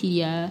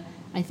Wikipedia,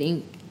 I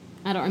think.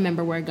 I don't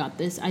remember where I got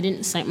this. I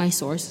didn't cite my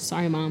source.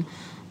 Sorry, Mom.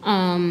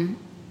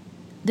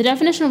 The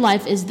definition of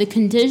life is the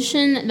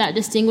condition that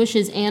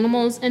distinguishes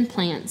animals and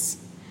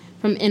plants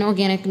from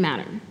inorganic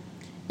matter,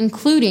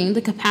 including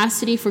the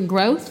capacity for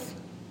growth,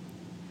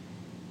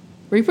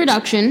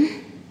 reproduction,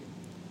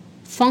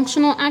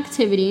 functional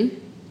activity,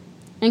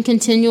 and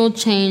continual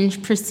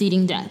change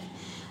preceding death.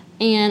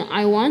 And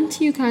I want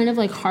to kind of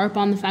like harp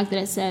on the fact that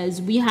it says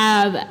we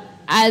have,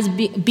 as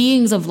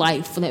beings of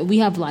life, that we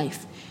have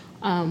life.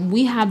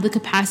 We have the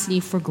capacity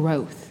for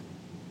growth.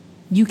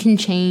 You can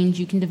change,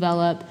 you can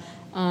develop,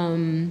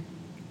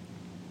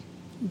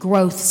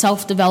 growth,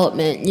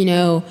 self-development. You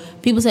know,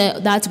 people say,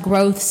 that's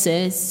growth,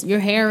 sis. Your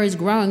hair is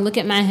growing. Look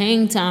at my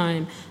hang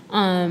time.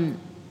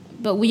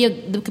 But we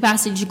have the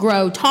capacity to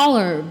grow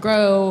taller,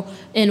 grow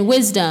in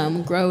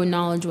wisdom, grow in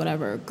knowledge,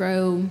 whatever,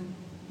 grow,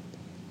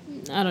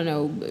 I don't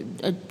know,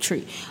 a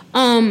tree.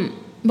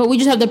 But we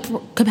just have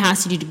the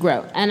capacity to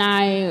grow. And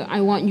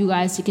I want you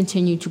guys to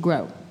continue to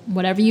grow.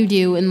 Whatever you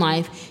do in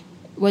life,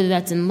 whether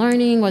that's in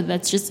learning, whether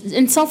that's just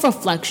in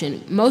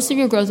self-reflection. Most of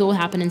your growth will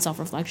happen in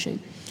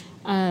self-reflection.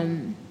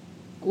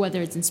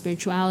 Whether it's in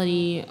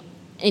spirituality,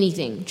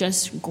 anything,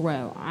 just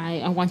grow.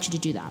 I want you to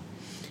do that.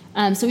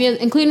 So we have,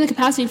 including the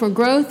capacity for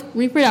growth,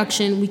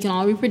 reproduction, we can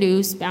all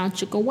reproduce,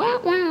 bounce, chicka,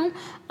 wow,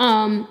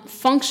 wow,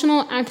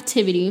 functional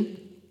activity.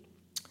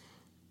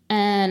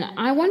 And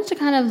I wanted to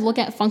kind of look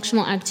at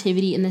functional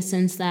activity in the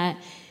sense that,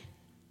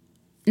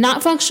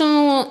 not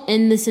functional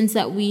in the sense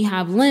that we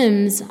have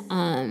limbs,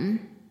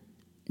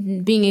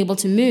 being able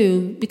to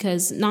move,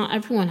 because not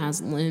everyone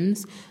has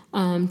limbs.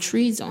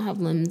 Trees don't have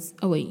limbs.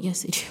 Oh, wait,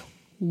 yes, they do.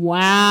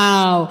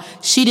 Wow.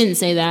 She didn't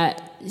say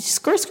that.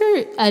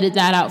 Skirt, edit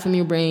that out from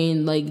your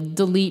brain. Like,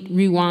 delete,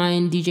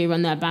 rewind, DJ,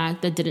 run that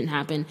back. That didn't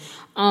happen.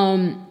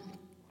 I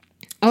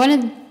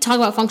want to talk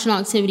about functional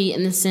activity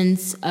in the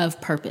sense of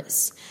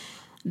purpose.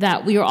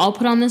 That we are all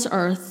put on this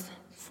earth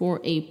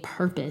for a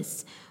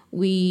purpose.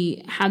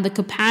 We have the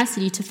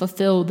capacity to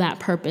fulfill that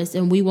purpose,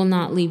 and we will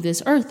not leave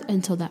this earth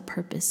until that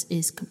purpose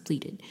is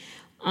completed.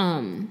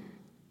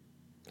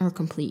 Or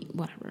complete,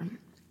 whatever.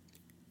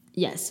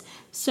 Yes.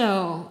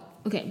 So,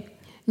 okay.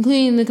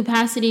 Including the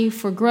capacity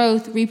for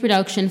growth,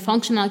 reproduction,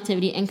 functional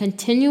activity, and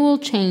continual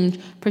change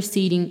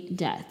preceding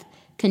death.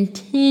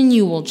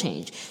 Continual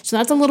change. So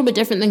that's a little bit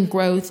different than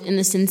growth in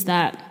the sense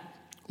that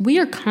we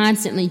are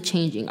constantly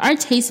changing. Our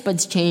taste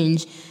buds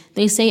change.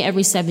 They say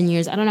every 7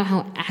 years. I don't know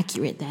how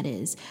accurate that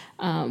is,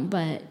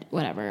 but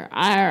whatever.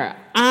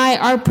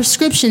 Our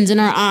prescriptions in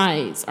our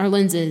eyes, our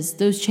lenses,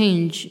 those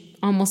change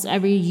almost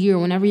every year.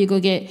 Whenever you go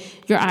get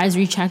your eyes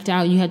rechecked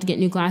out, you have to get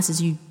new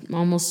glasses, you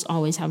almost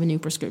always have a new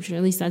prescription.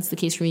 At least that's the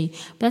case for me.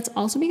 But that's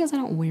also because I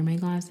don't wear my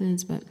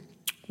glasses, but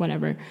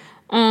whatever.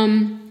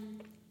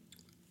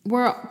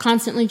 We're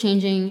constantly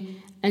changing.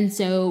 And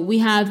so we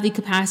have the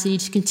capacity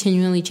to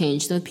continually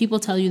change. So if people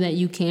tell you that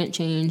you can't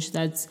change,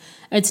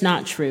 it's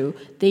not true.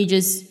 They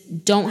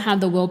just don't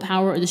have the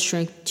willpower or the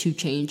strength to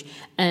change.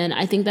 And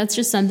I think that's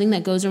just something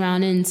that goes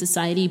around in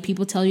society.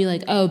 People tell you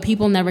like, oh,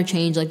 people never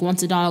change. Like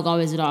once a dog,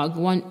 always a dog.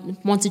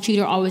 Once a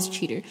cheater, always a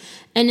cheater.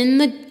 And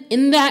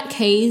in that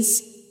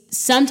case,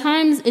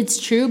 sometimes it's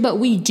true, but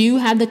we do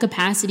have the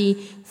capacity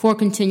for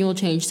continual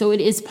change. So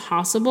it is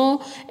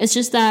possible. It's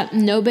just that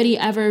nobody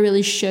ever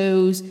really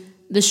shows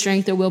the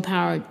strength or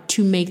willpower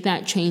to make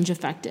that change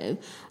effective.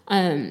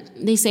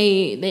 They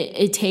say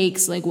that it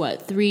takes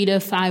 3 to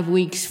 5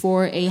 weeks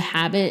for a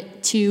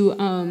habit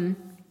to,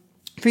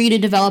 for you to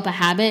develop a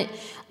habit.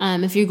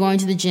 If you're going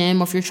to the gym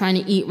or if you're trying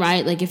to eat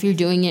right, like if you're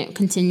doing it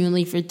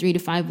continually for 3 to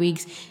 5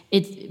 weeks,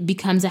 it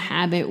becomes a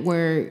habit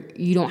where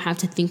you don't have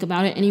to think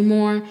about it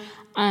anymore.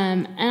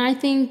 And I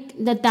think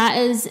that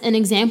is an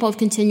example of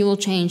continual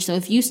change. So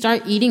if you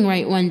start eating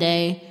right one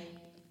day,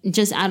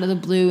 just out of the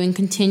blue, and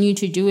continue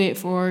to do it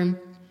for,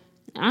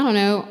 I don't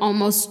know,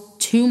 almost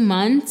 2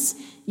 months,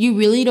 you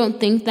really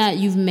don't think that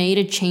you've made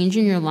a change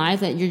in your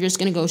life, that you're just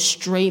going to go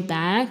straight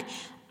back?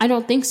 I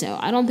don't think so.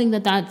 I don't think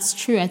that that's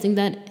true. I think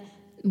that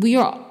we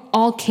are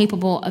all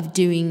capable of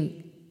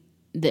doing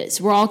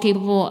this. We're all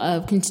capable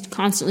of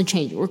constantly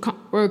changing.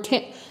 We're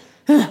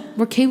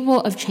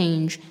capable of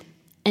change,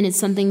 and it's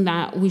something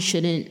that we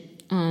shouldn't,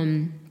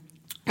 or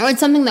it's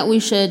something that we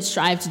should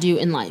strive to do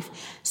in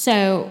life.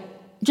 So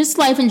just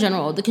life in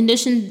general, the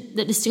condition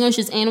that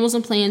distinguishes animals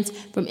and plants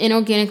from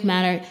inorganic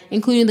matter,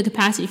 including the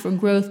capacity for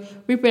growth,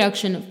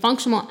 reproduction,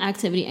 functional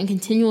activity, and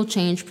continual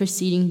change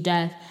preceding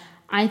death.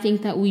 I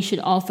think that we should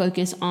all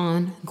focus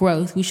on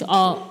growth. We should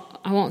all,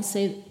 I won't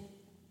say,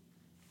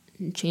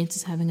 Chance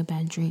is having a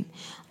bad dream.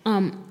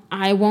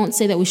 I won't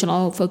say that we should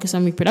all focus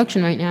on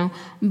reproduction right now,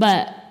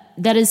 but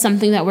that is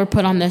something that we're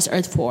put on this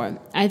earth for.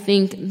 I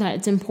think that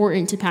it's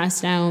important to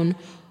pass down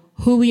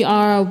who we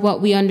are,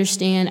 what we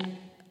understand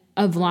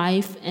of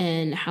life,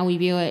 and how we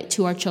view it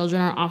to our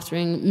children, our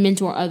offspring,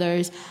 mentor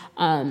others,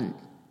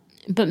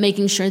 but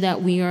making sure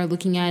that we are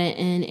looking at it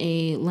in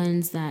a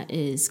lens that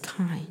is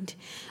kind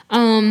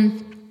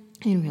and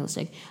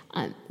realistic.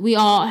 We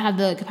all have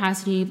the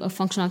capacity of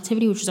functional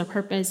activity, which is our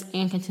purpose,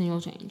 and continual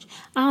change.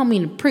 I don't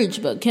mean to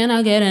preach, but can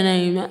I get an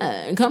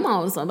amen? Come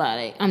on,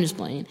 somebody. I'm just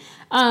playing.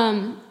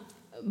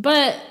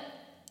 But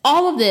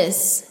all of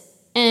this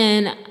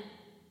and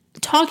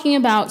talking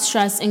about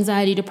stress,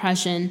 anxiety,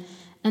 depression,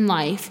 and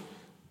life,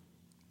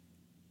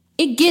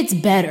 it gets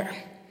better.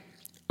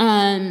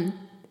 And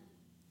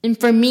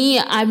for me,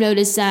 I've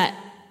noticed that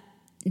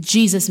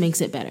Jesus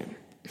makes it better.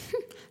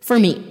 For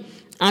me,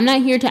 I'm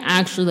not here to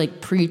actually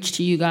preach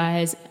to you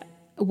guys.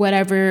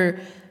 Whatever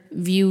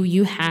view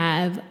you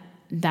have,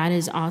 that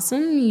is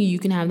awesome. You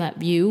can have that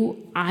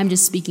view. I'm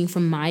just speaking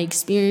from my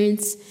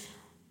experience.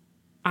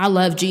 I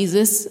love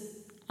Jesus.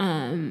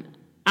 And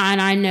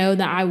I know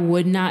that I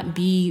would not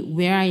be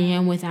where I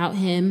am without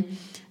him.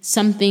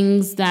 Some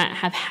things that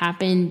have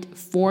happened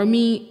for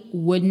me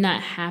would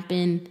not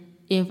happen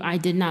if I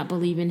did not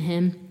believe in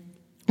him.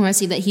 Or I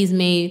see that he's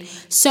made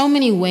so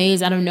many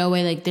ways out of no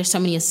way. There's so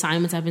many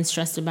assignments I've been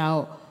stressed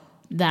about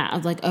that I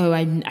was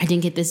I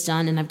didn't get this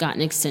done and I've got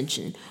an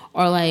extension.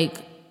 Or I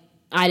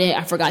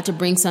forgot to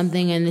bring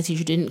something and the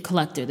teacher didn't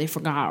collect it. They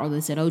forgot, or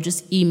they said,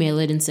 just email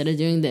it instead of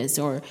doing this.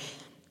 Or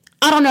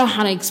I don't know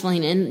how to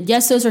explain it. And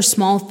yes, those are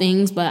small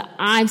things, but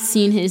I've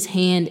seen his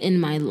hand in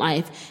my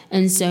life.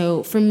 And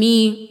so for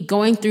me,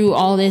 going through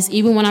all this,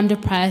 even when I'm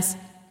depressed,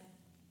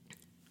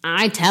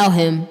 I tell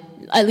him,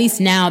 at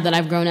least now that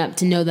I've grown up,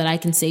 to know that I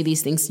can say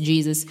these things to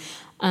Jesus.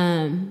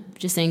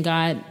 Just saying,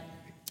 God,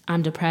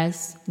 I'm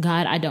depressed.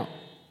 God, I don't.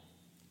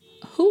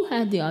 Who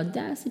had the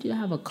audacity to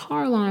have a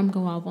car alarm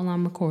go off while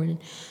I'm recording?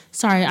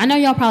 Sorry, I know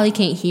y'all probably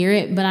can't hear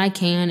it, but I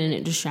can, and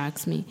it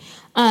distracts me.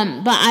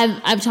 But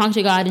I've talked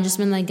to God and just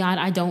been like, God,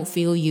 I don't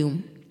feel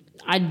you.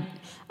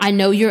 I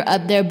know you're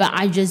up there, but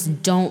I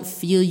just don't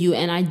feel you,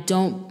 and I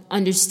don't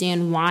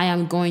understand why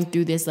I'm going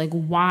through this.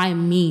 Why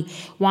me?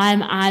 Why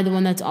am I the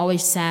one that's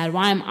always sad?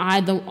 Why am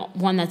I the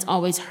one that's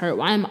always hurt?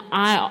 Why am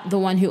I the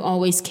one who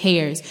always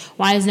cares?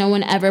 Why is no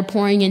one ever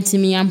pouring into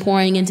me? I'm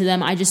pouring into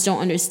them. I just don't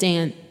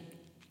understand.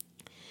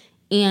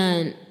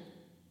 And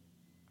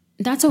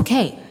that's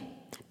okay.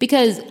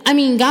 Because,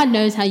 God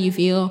knows how you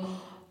feel.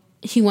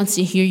 He wants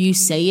to hear you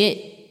say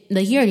it.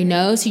 He already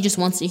knows. He just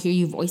wants to hear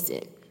you voice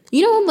it.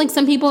 You know,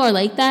 some people are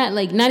like that.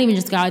 Not even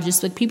just God,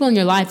 just people in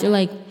your life.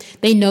 They're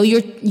they know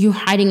you're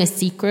hiding a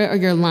secret or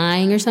you're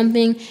lying or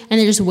something, and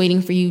they're just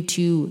waiting for you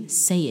to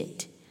say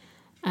it,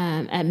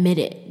 admit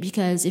it.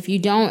 Because if you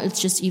don't,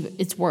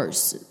 it's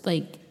worse.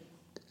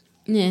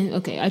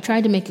 Okay, I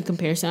tried to make a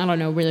comparison. I don't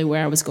know really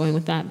where I was going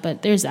with that,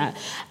 but there's that.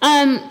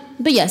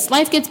 But yes,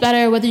 life gets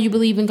better whether you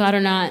believe in God or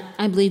not.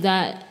 I believe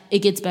that it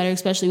gets better,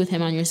 especially with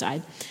him on your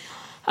side.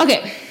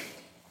 Okay.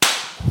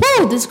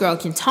 Woo, this girl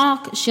can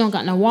talk. She don't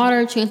got no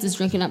water. Chance is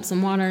drinking up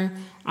some water.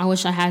 I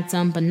wish I had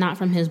some, but not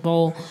from his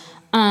bowl.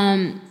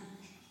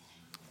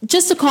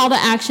 Just a call to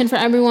action for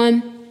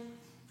everyone.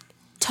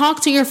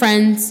 Talk to your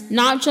friends,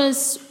 not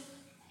just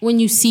when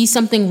you see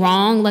something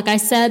wrong. Like I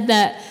said,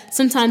 that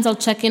sometimes I'll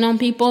check in on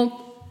people.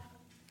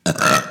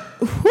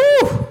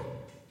 Whew.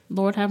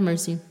 Lord have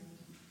mercy.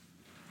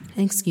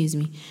 Excuse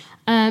me.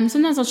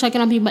 Sometimes I'll check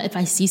in on people if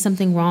I see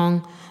something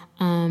wrong.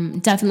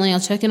 Definitely I'll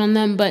check in on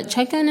them, but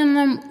check in on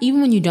them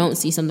even when you don't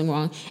see something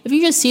wrong. If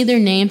you just see their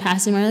name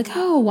passing by,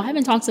 I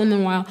haven't talked to them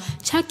in a while,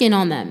 check in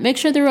on them. Make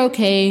sure they're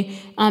okay.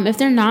 If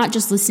they're not,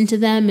 just listen to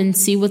them and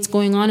see what's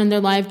going on in their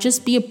life.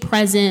 Just be a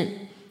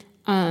present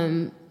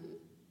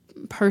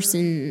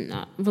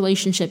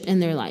relationship in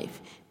their life.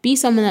 Be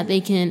someone that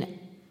they can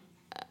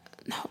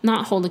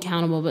not hold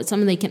accountable, but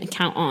someone they can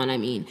count on.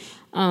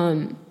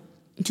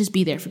 Just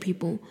be there for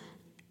people.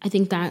 I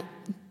think that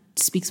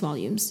speaks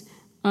volumes.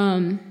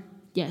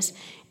 Yes.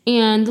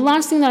 And the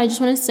last thing that I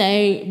just want to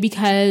say,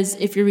 because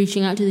if you're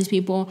reaching out to these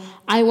people,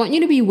 I want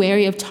you to be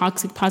wary of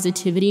toxic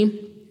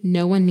positivity.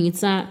 No one needs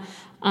that.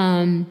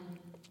 Hannah,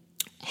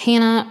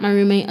 my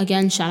roommate,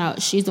 again, shout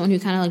out. She's the one who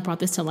kind of brought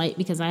this to light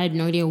because I had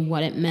no idea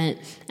what it meant.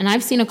 And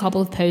I've seen a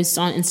couple of posts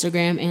on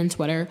Instagram and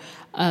Twitter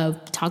of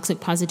toxic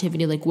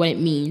positivity, what it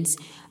means.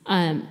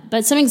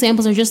 But some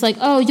examples are just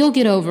you'll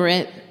get over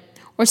it.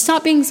 Or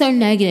stop being so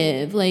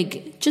negative.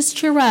 Just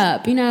cheer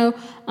up,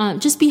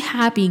 just be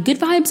happy. Good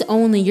vibes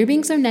only. You're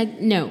being so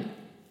no.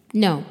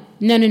 No.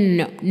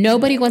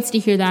 Nobody wants to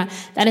hear that.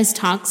 That is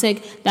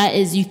toxic. That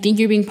is, you think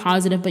you're being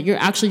positive, but you're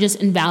actually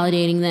just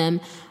invalidating them.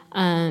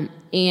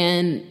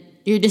 And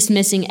you're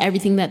dismissing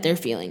everything that they're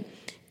feeling.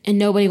 And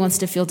nobody wants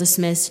to feel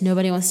dismissed.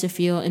 Nobody wants to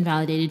feel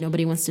invalidated.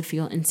 Nobody wants to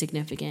feel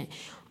insignificant.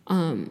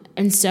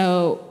 And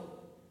so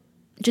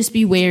just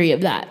be wary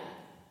of that.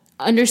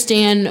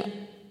 Understand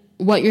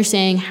what you're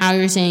saying, how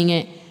you're saying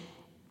it.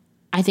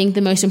 I think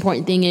the most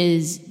important thing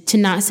is to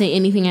not say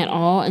anything at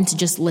all and to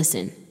just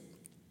listen.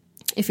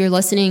 If you're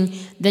listening,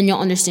 then you'll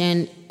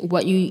understand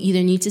what you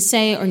either need to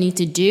say or need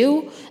to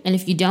do. And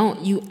if you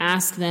don't, you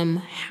ask them,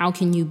 how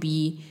can you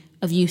be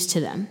of use to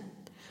them?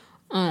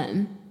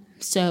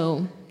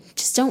 So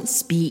just don't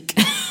speak.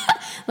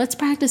 Let's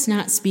practice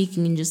not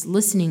speaking and just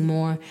listening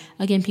more.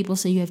 Again, people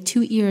say you have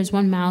 2 ears,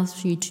 1 mouth,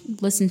 so you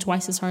listen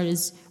twice as hard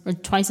as, or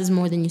twice as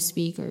more than you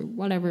speak, or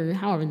whatever,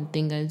 however the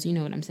thing goes, you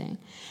know what I'm saying.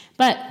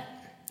 But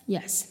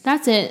yes,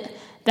 that's it.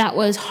 That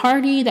was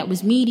hearty, that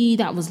was meaty,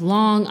 that was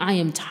long. I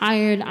am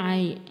tired,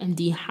 I am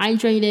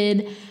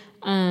dehydrated.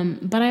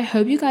 But I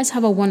hope you guys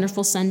have a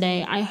wonderful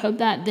Sunday. I hope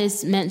that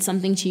this meant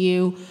something to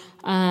you.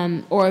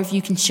 Or if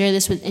you can share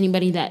this with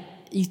anybody that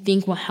you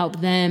think will help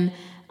them.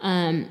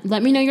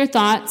 Let me know your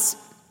thoughts.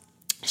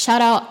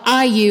 Shout out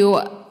IU,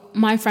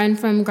 my friend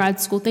from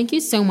grad school. Thank you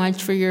so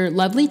much for your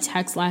lovely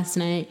text last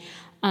night.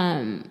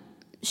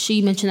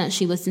 She mentioned that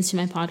she listens to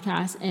my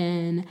podcast,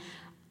 and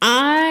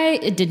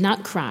I did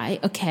not cry.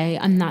 Okay,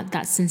 I'm not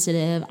that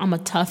sensitive. I'm a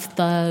tough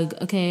thug.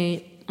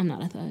 Okay, I'm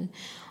not a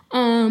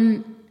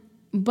thug.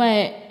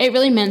 But it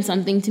really meant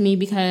something to me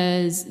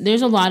because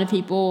there's a lot of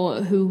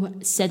people who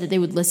said that they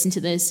would listen to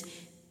this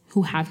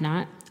who have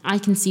not. I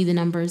can see the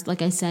numbers,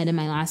 like I said in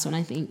my last one,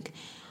 I think.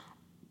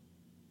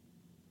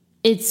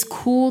 It's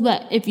cool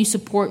that if you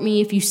support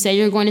me, if you say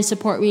you're going to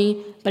support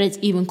me, but it's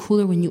even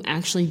cooler when you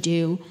actually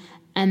do.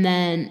 And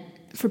then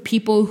for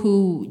people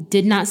who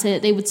did not say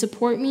that they would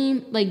support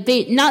me, like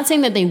they, not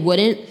saying that they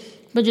wouldn't,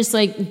 but just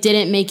like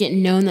didn't make it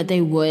known that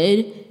they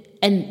would,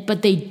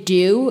 but they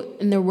do,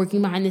 and they're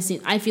working behind the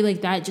scenes. I feel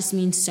like that just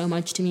means so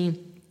much to me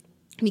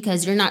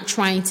because you're not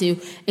trying to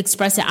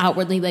express it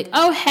outwardly like,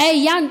 oh, hey,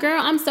 yeah,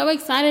 girl, I'm so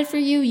excited for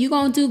you. You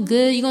gonna do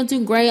good. You gonna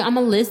do great. I'm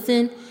gonna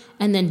listen.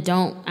 And then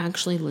don't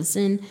actually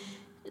listen.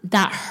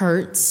 That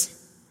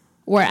hurts.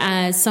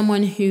 Whereas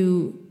someone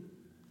who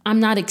I'm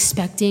not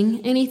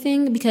expecting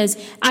anything, because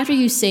after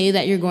you say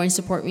that you're going to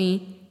support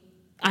me,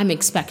 I'm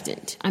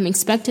expectant. I'm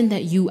expectant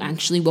that you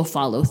actually will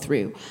follow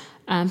through.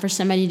 For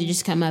somebody to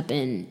just come up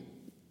and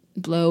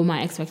blow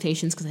my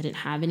expectations because I didn't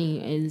have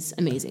any is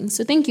amazing.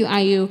 So thank you,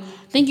 IU.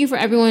 Thank you for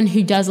everyone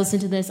who does listen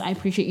to this. I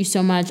appreciate you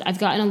so much. I've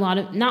gotten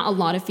not a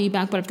lot of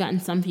feedback, but I've gotten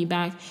some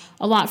feedback,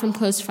 a lot from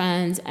close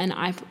friends, and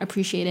I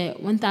appreciate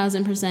it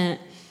 1,000%.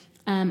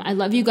 I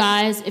love you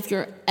guys. If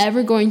you're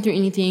ever going through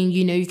anything,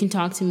 you know you can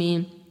talk to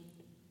me.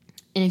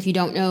 And if you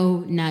don't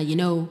know, now you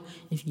know.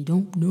 If you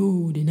don't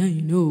know, then now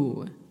you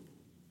know.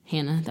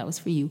 Hannah, that was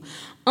for you.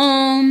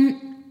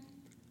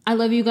 I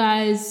love you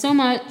guys so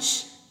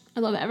much. I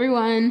love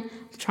everyone.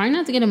 I'm trying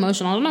not to get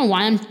emotional. I don't know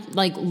why I'm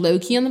like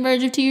low-key on the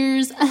verge of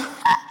tears.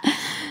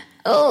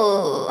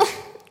 Oh,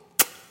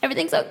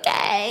 everything's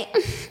okay.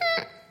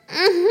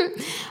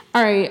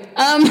 All right.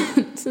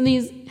 So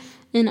these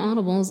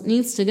inaudibles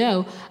needs to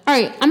go. All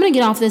right. I'm going to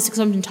get off this because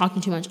I've been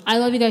talking too much. I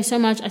love you guys so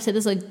much. I've said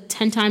this like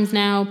 10 times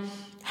now.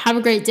 Have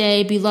a great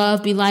day. Be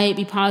loved, be light,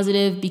 be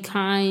positive, be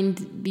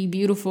kind, be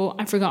beautiful.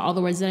 I forgot all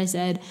the words that I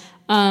said.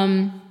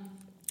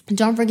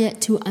 Don't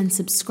forget to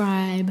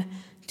unsubscribe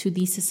to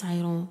these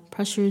societal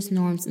pressures,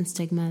 norms, and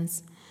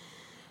stigmas.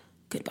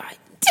 Goodbye.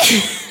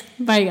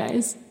 Bye,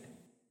 guys.